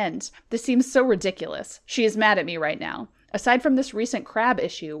wit's end. This seems so ridiculous. She is mad at me right now. Aside from this recent crab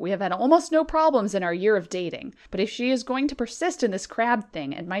issue, we have had almost no problems in our year of dating. But if she is going to persist in this crab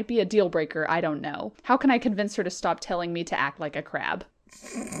thing, it might be a deal breaker, I don't know. How can I convince her to stop telling me to act like a crab?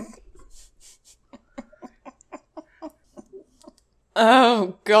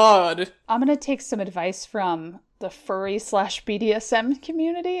 Oh, God. I'm going to take some advice from the furry/BDSM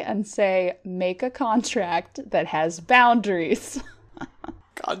community and say, make a contract that has boundaries.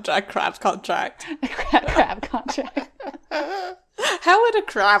 Contract, crab contract. Crab contract. How would a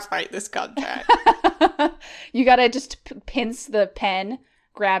crab write this contract? You gotta just pinch the pen,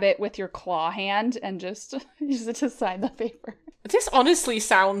 grab it with your claw hand, and just use it to sign the paper. This honestly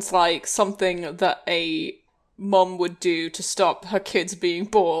sounds like something that a mum would do to stop her kids being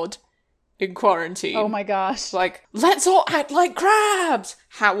bored in quarantine. Oh my gosh. Like, let's all act like crabs!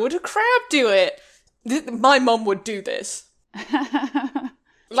 How would a crab do it? My mum would do this.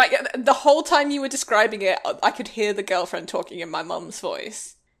 Like, the whole time you were describing it, I could hear the girlfriend talking in my mum's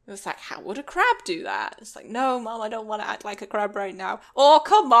voice. It was like, how would a crab do that? It's like, no, Mum, I don't want to act like a crab right now. Oh,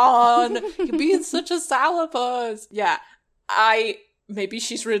 come on! You're being such a sourpuss! Yeah, maybe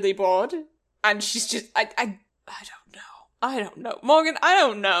she's really bored, and she's just, I don't know. Morgan, I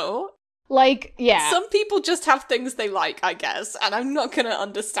don't know. Like, yeah. Some people just have things they like, I guess, and I'm not gonna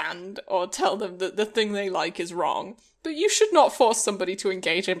understand or tell them that the thing they like is wrong. But you should not force somebody to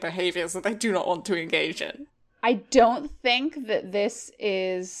engage in behaviors that they do not want to engage in. I don't think that this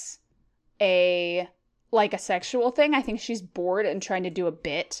is a sexual thing. I think she's bored and trying to do a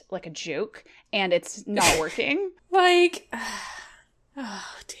bit, like a joke, and it's not working. Like, oh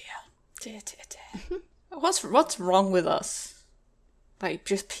dear. What's wrong with us? Like,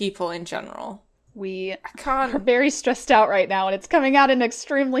 just people in general. We are very stressed out right now, and it's coming out in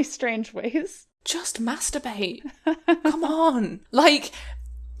extremely strange ways. Just masturbate. Come on. Like,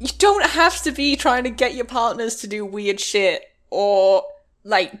 you don't have to be trying to get your partners to do weird shit, or,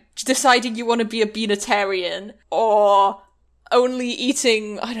 like, deciding you want to be a beanitarian, or only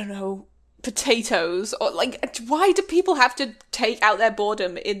eating, I don't know, potatoes, or, like, why do people have to take out their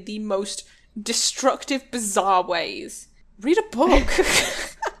boredom in the most destructive, bizarre ways? Read a book.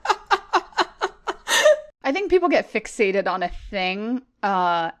 I think people get fixated on a thing,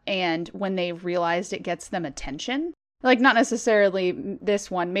 and when they realized it gets them attention, like, not necessarily this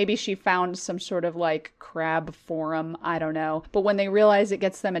one, maybe she found some sort of, like, crab forum, I don't know, but when they realize it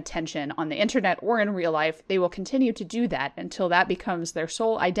gets them attention on the internet or in real life, they will continue to do that until that becomes their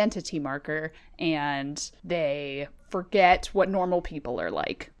sole identity marker, and they forget what normal people are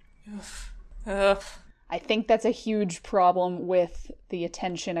like. Ugh. I think that's a huge problem with the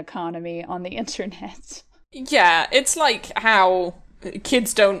attention economy on the internet. Yeah, it's like how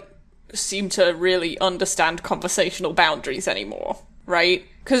kids don't seem to really understand conversational boundaries anymore, right?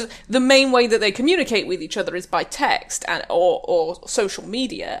 Because the main way that they communicate with each other is by text or social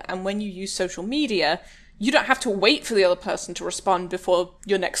media, and when you use social media, you don't have to wait for the other person to respond before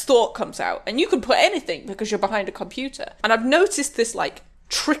your next thought comes out, and you can put anything because you're behind a computer. And I've noticed this, like,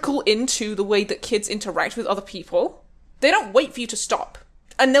 trickle into the way that kids interact with other people. They don't wait for you to stop.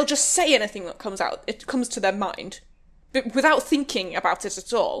 And they'll just say anything that comes out. It comes to their mind. But without thinking about it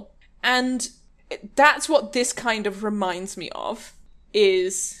at all. And that's what this kind of reminds me of.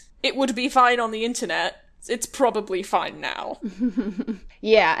 Is, it would be fine on the internet. It's probably fine now.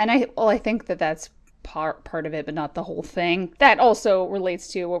 Yeah, and I think that that's part of it, but not the whole thing. That also relates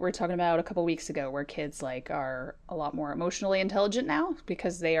to what we were talking about a couple weeks ago, where kids, like, are a lot more emotionally intelligent now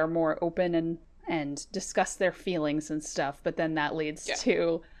because they are more open and discuss their feelings and stuff. But then that leads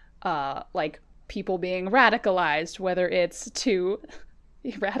to like, people being radicalized, whether it's to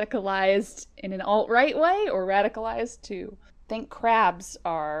be radicalized in an alt-right way or radicalized to think crabs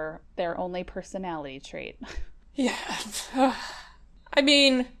are their only personality trait. Yeah. I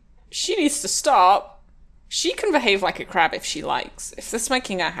mean, she needs to stop. She can behave like a crab if she likes. If this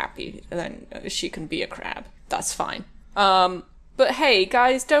making her happy, then she can be a crab. That's fine. But hey,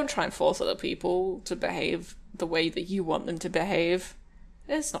 guys, don't try and force other people to behave the way that you want them to behave.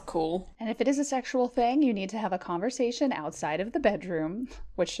 It's not cool. And if it is a sexual thing, you need to have a conversation outside of the bedroom,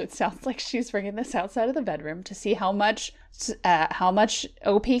 which it sounds like she's bringing this outside of the bedroom, to see how much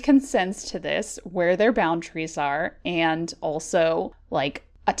OP consents to this, where their boundaries are, and also, like,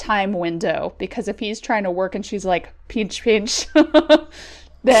 a time window. Because if he's trying to work and she's like, peach,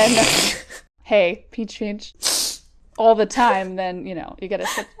 then, hey, peach, all the time, then, you know, you gotta...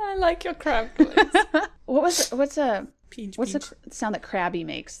 I like your crab voice. What's a Peach. the sound that Crabby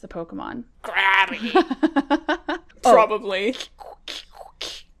makes, the Pokemon? Crabby. Probably.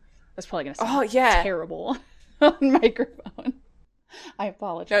 That's probably going to sound terrible on microphone. I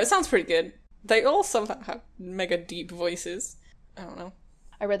apologize. No, it sounds pretty good. They all somehow have mega deep voices. I don't know.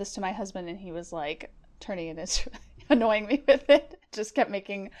 I read this to my husband and he was like turning it into annoying me with it. Just kept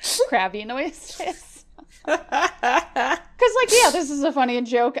making crabby noises. Because, like, yeah, this is a funny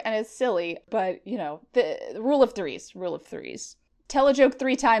joke and it's silly, but, you know, the rule of threes. Tell a joke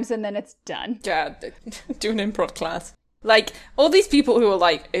 3 times and then it's done. Yeah, do an improv class. Like, all these people who are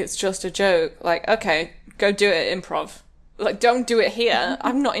like, it's just a joke, like, okay, go do it improv. Like, don't do it here.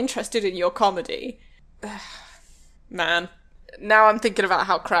 I'm not interested in your comedy. Man. Now I'm thinking about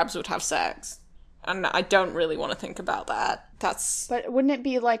how crabs would have sex. And I don't really want to think about that. But wouldn't it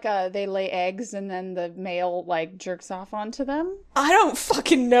be like they lay eggs and then the male, like, jerks off onto them? I don't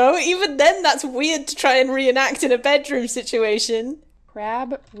fucking know. Even then, that's weird to try and reenact in a bedroom situation.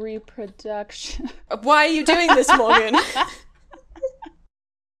 Crab reproduction. Why are you doing this, Morgan?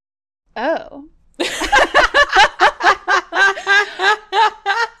 Oh.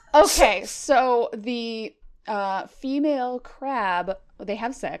 Okay, so the female crab, they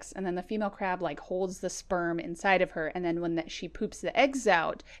have sex, and then the female crab, like, holds the sperm inside of her, and then when she poops the eggs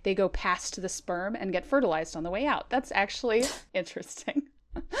out, they go past the sperm and get fertilized on the way out. That's actually interesting.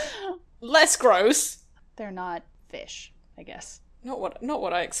 Less gross. They're not fish, I guess. Not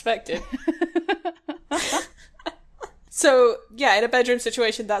what I expected. So, yeah, in a bedroom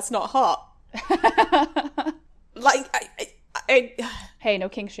situation, that's not hot. Like, Hey, no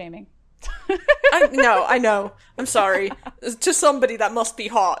kink shaming. I know. I'm sorry. To somebody, that must be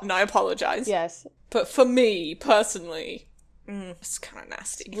hot, and I apologize. Yes. But for me, personally, it's kind of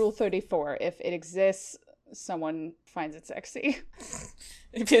nasty. Rule 34. If it exists, someone finds it sexy.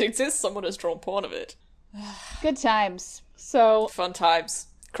 If it exists, someone has drawn porn of it. Good times. So... Fun times.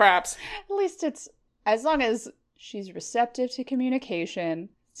 Crabs. At least it's... As long as she's receptive to communication,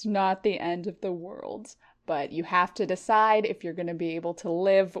 it's not the end of the world. But you have to decide if you're going to be able to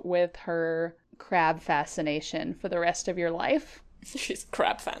live with her crab fascination for the rest of your life. She's a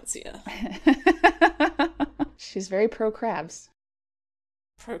crab fancier. She's very pro-crabs.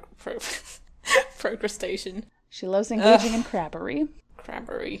 Procrastation. She loves engaging in crabbery.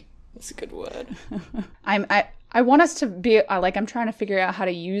 Crabbery. That's a good word. I want us to be, like, I'm trying to figure out how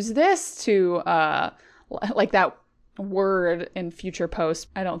to use this to, like, that word in future posts.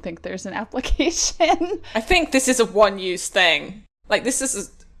 I don't think there's an application. I think this is a one-use thing. Like, this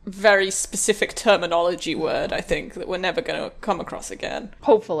is a very specific terminology word, I think, that we're never going to come across again.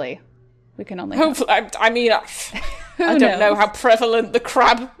 Hopefully. We can only... Hopefully. I mean, I don't know how prevalent the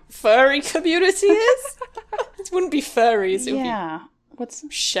crab furry community is. It wouldn't be furries. It would be... What's...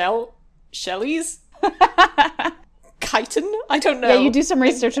 Shellies? Chitin? I don't know. Yeah, you do some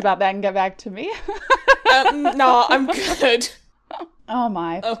research about that and get back to me. No, I'm good. Oh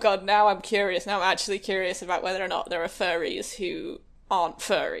my. Oh god, now I'm curious. Now I'm actually curious about whether or not there are furries who aren't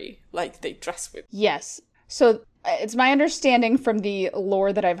furry. Like, they dress with... Yes. So, it's my understanding from the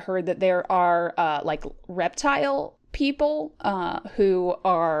lore that I've heard that there are, like, reptile people who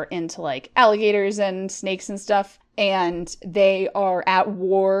are into, like, alligators and snakes and stuff. And they are at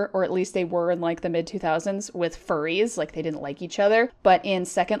war, or at least they were in, like, the mid-2000s, with furries. Like, they didn't like each other. But in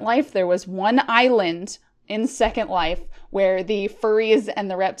Second Life, there was one island in Second Life where the furries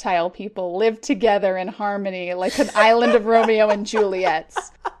and the reptile people lived together in harmony, like an island of Romeo and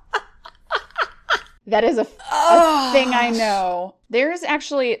Juliet's. That is a thing I know. There's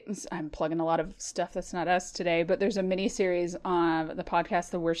actually, I'm plugging a lot of stuff that's not us today, but there's a mini-series on the podcast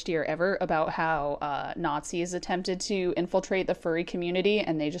The Worst Year Ever about how Nazis attempted to infiltrate the furry community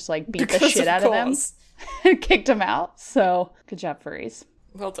and they just, like, beat the shit out of them and kicked them out. So, good job, furries.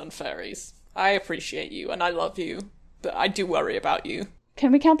 Well done, furries. I appreciate you and I love you, but I do worry about you.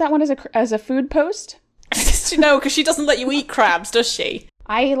 Can we count that one as a food post? No, because she doesn't let you eat crabs, does she?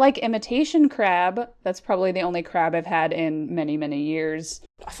 I like imitation crab. That's probably the only crab I've had in many, many years.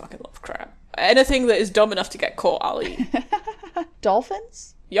 I fucking love crab. Anything that is dumb enough to get caught, I'll eat.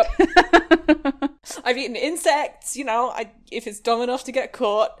 Dolphins? Yep. I've eaten insects, if it's dumb enough to get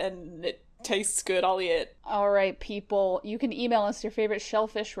caught and it tastes good, I'll eat it. All right, people. You can email us your favorite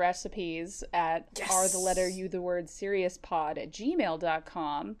shellfish recipes at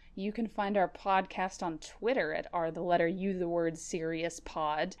seriouspod@gmail.com. You can find our podcast on Twitter at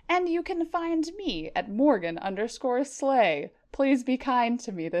seriouspod. And you can find me at Morgan_Slay. Please be kind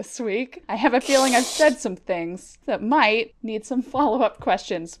to me this week. I have a feeling I've said some things that might need some follow-up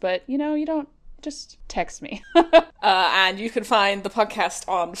questions, but you don't. Just text me. And you can find the podcast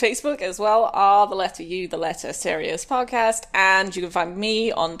on Facebook as well, Serious Podcast. And you can find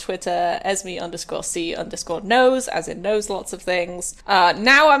me on Twitter, Esme_C_knows, as in knows lots of things.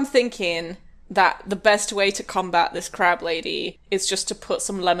 Now I'm thinking that the best way to combat this crab lady is just to put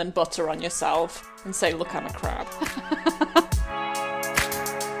some lemon butter on yourself and say, look, I'm a crab.